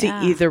to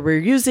either we're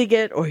using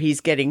it or he's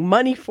getting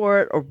money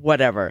for it or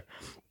whatever.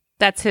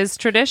 That's his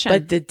tradition.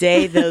 But the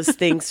day those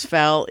things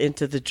fell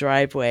into the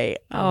driveway,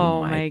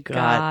 oh my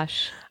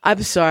gosh.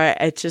 I'm sorry.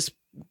 It just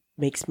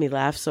makes me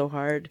laugh so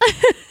hard.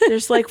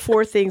 There's like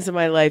 4 things in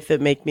my life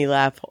that make me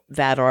laugh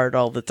that hard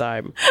all the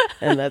time.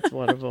 And that's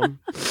one of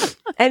them.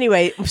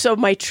 Anyway, so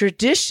my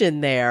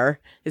tradition there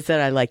is that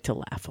I like to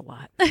laugh a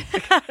lot.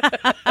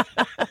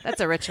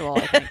 That's a ritual,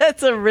 I think.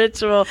 That's a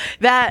ritual.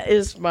 That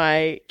is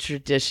my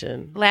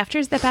tradition.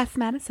 Laughter's the best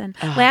medicine.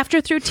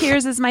 Laughter through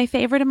tears is my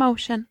favorite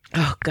emotion.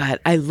 Oh, God.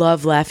 I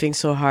love laughing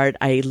so hard.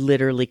 I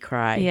literally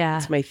cry. Yeah.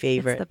 It's my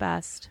favorite. It's the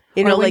best.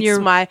 You know,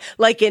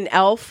 like in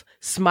Elf,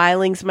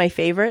 smiling's my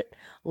favorite.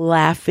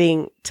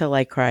 Laughing till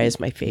I cry is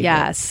my favorite.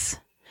 Yes.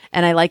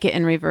 And I like it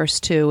in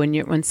reverse too.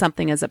 When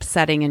something is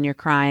upsetting and you're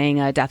crying,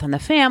 a death in the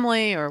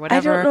family or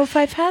whatever. I don't know if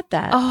I've had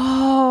that.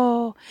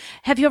 Oh,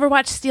 have you ever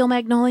watched Steel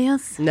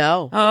Magnolias?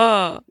 No.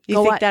 Oh,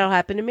 you think that'll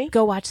happen to me?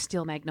 Go watch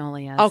Steel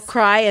Magnolias. I'll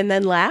cry and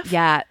then laugh.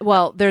 Yeah.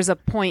 Well, there's a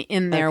point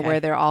in there where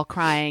they're all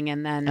crying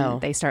and then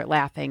they start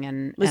laughing.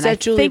 And was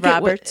that Julie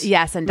Roberts?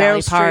 Yes, and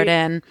Meryl Dolly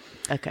Parton.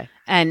 Okay.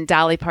 And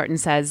Dolly Parton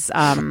says,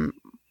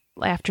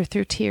 laughter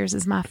through tears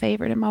is my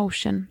favorite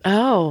emotion.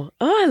 Oh,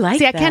 I like that.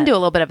 See, I can do a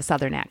little bit of a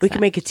Southern accent. We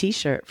can make a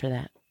T-shirt for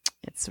that.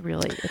 It's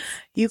really,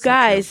 you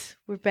guys,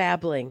 we're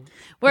babbling.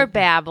 We're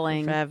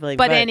babbling.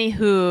 But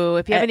anywho,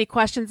 if you have any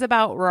questions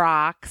about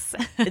rocks.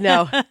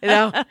 No.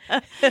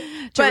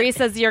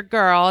 Teresa's your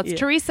girl. It's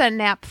Teresa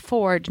Knapp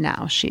Ford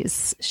now.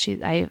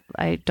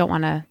 I don't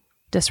want to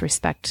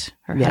disrespect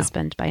her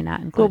husband by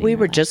not including Well, we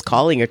were just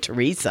calling her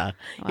Teresa.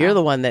 Well, you're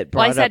the one that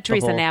brought up I said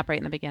Teresa Knapp right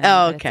in the beginning.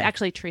 Oh, okay. It's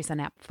actually Teresa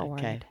Knapp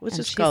Ford. Okay. Let's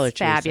just she's call her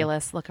Teresa.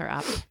 Fabulous. Look her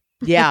up.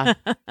 Yeah.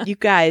 You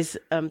guys,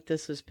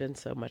 this has been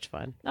so much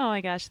fun. Oh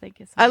my gosh, thank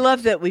you so much. I much.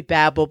 love that we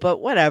babble,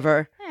 but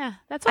whatever. Yeah,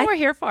 that's what we're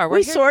here for.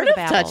 We here sort for of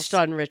the babbles. touched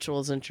on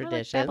rituals and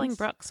traditions. We're like babbling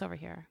brooks over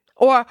here.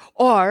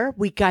 Or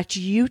we got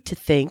you to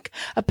think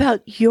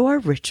about your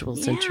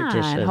rituals and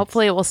traditions. And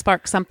hopefully it will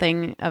spark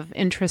something of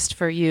interest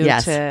for you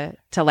to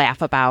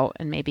laugh about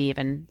and maybe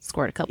even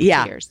squirt a couple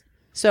tears.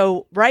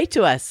 So write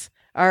to us.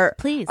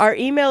 Please. Our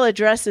email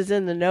address is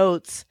in the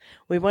notes.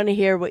 We want to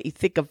hear what you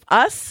think of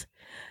us.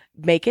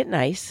 Make it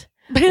nice.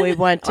 We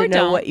want to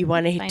know what you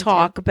want to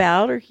talk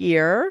about or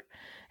hear.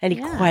 Any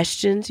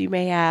questions you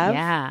may have.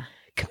 Yeah.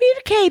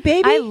 Communicate,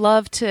 baby. I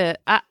love to...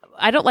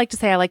 I don't like to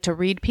say I like to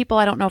read people.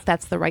 I don't know if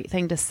that's the right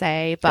thing to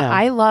say, but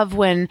I love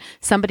when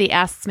somebody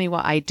asks me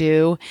what I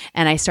do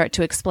and I start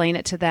to explain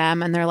it to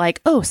them and they're like,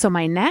 oh, so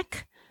my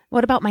neck?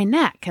 What about my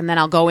neck? And then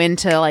I'll go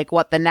into like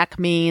what the neck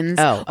means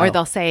or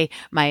they'll say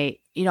my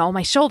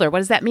shoulder. What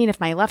does that mean if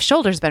my left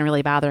shoulder's been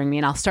really bothering me?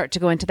 And I'll start to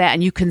go into that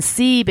and you can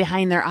see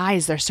behind their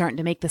eyes, they're starting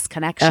to make this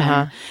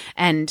connection.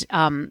 And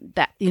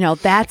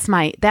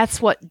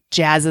that's what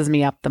jazzes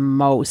me up the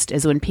most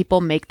is when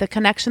people make the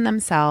connection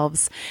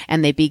themselves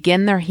and they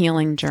begin their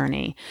healing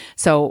journey.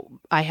 So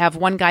I have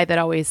one guy that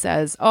always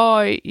says, oh,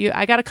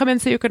 I got to come in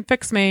so you can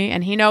fix me.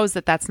 And he knows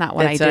that that's not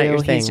what I do. Not your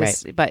thing, He's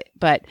just, right.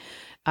 but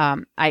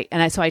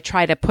so I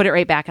try to put it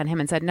right back on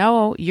him and said,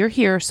 no, you're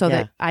here so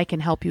that I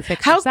can help you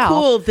fix yourself. How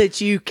cool that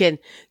you can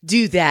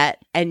do that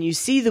and you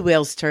see the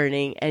wheels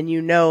turning and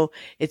you know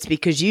it's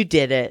because you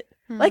did it.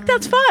 Like,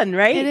 that's fun,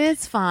 right? It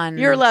is fun.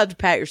 You're allowed to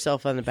pat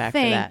yourself on the back for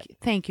that.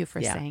 Thank you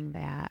for saying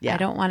that. I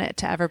don't want it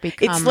to ever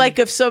become... It's like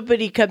if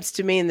somebody comes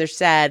to me and they're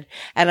sad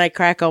and I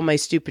crack all my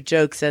stupid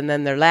jokes and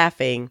then they're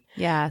laughing.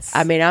 Yes.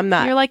 I mean, I'm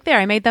not... You're like there.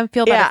 I made them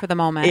feel better for the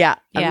moment. Yeah.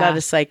 I'm not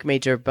a psych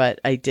major, but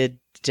I did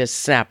just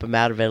snap them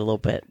out of it a little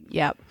bit.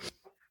 Yep.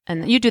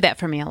 And you do that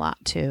for me a lot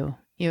too.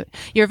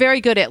 You're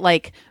very good at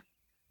like,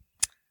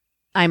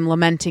 I'm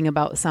lamenting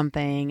about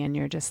something and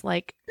you're just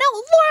like, no,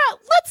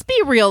 Laura, let's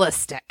be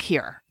realistic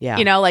here. Yeah.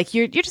 Like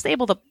you're just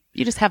able to,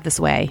 you just have this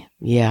way.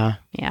 Yeah.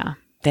 Yeah.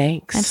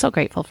 Thanks. I'm so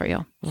grateful for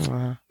you.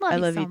 I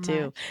love so you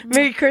too. much.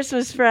 Merry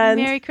Christmas, friends.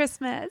 Merry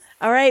Christmas.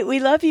 All right, we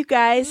love you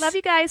guys. Love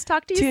you guys.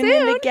 Talk to you Tune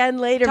soon. in again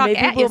later. Talk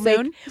at you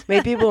soon.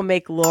 Maybe we'll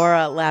make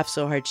Laura laugh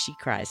so hard she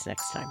cries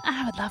next time.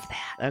 I would love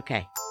that.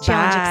 Okay.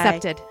 Challenge Bye.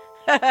 accepted.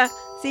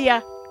 See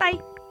ya. Bye.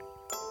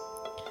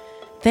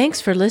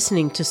 Thanks for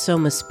listening to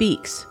Soma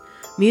Speaks.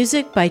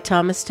 Music by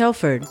Thomas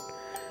Telford.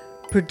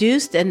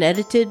 Produced and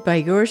edited by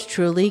yours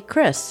truly,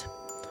 Chris.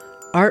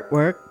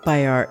 Artwork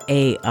by our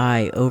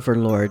AI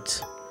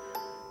overlords.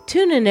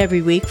 Tune in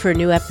every week for a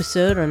new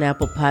episode on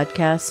Apple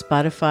Podcasts,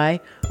 Spotify,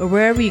 or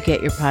wherever you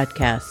get your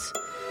podcasts.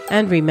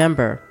 And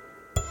remember,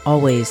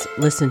 always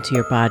listen to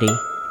your body.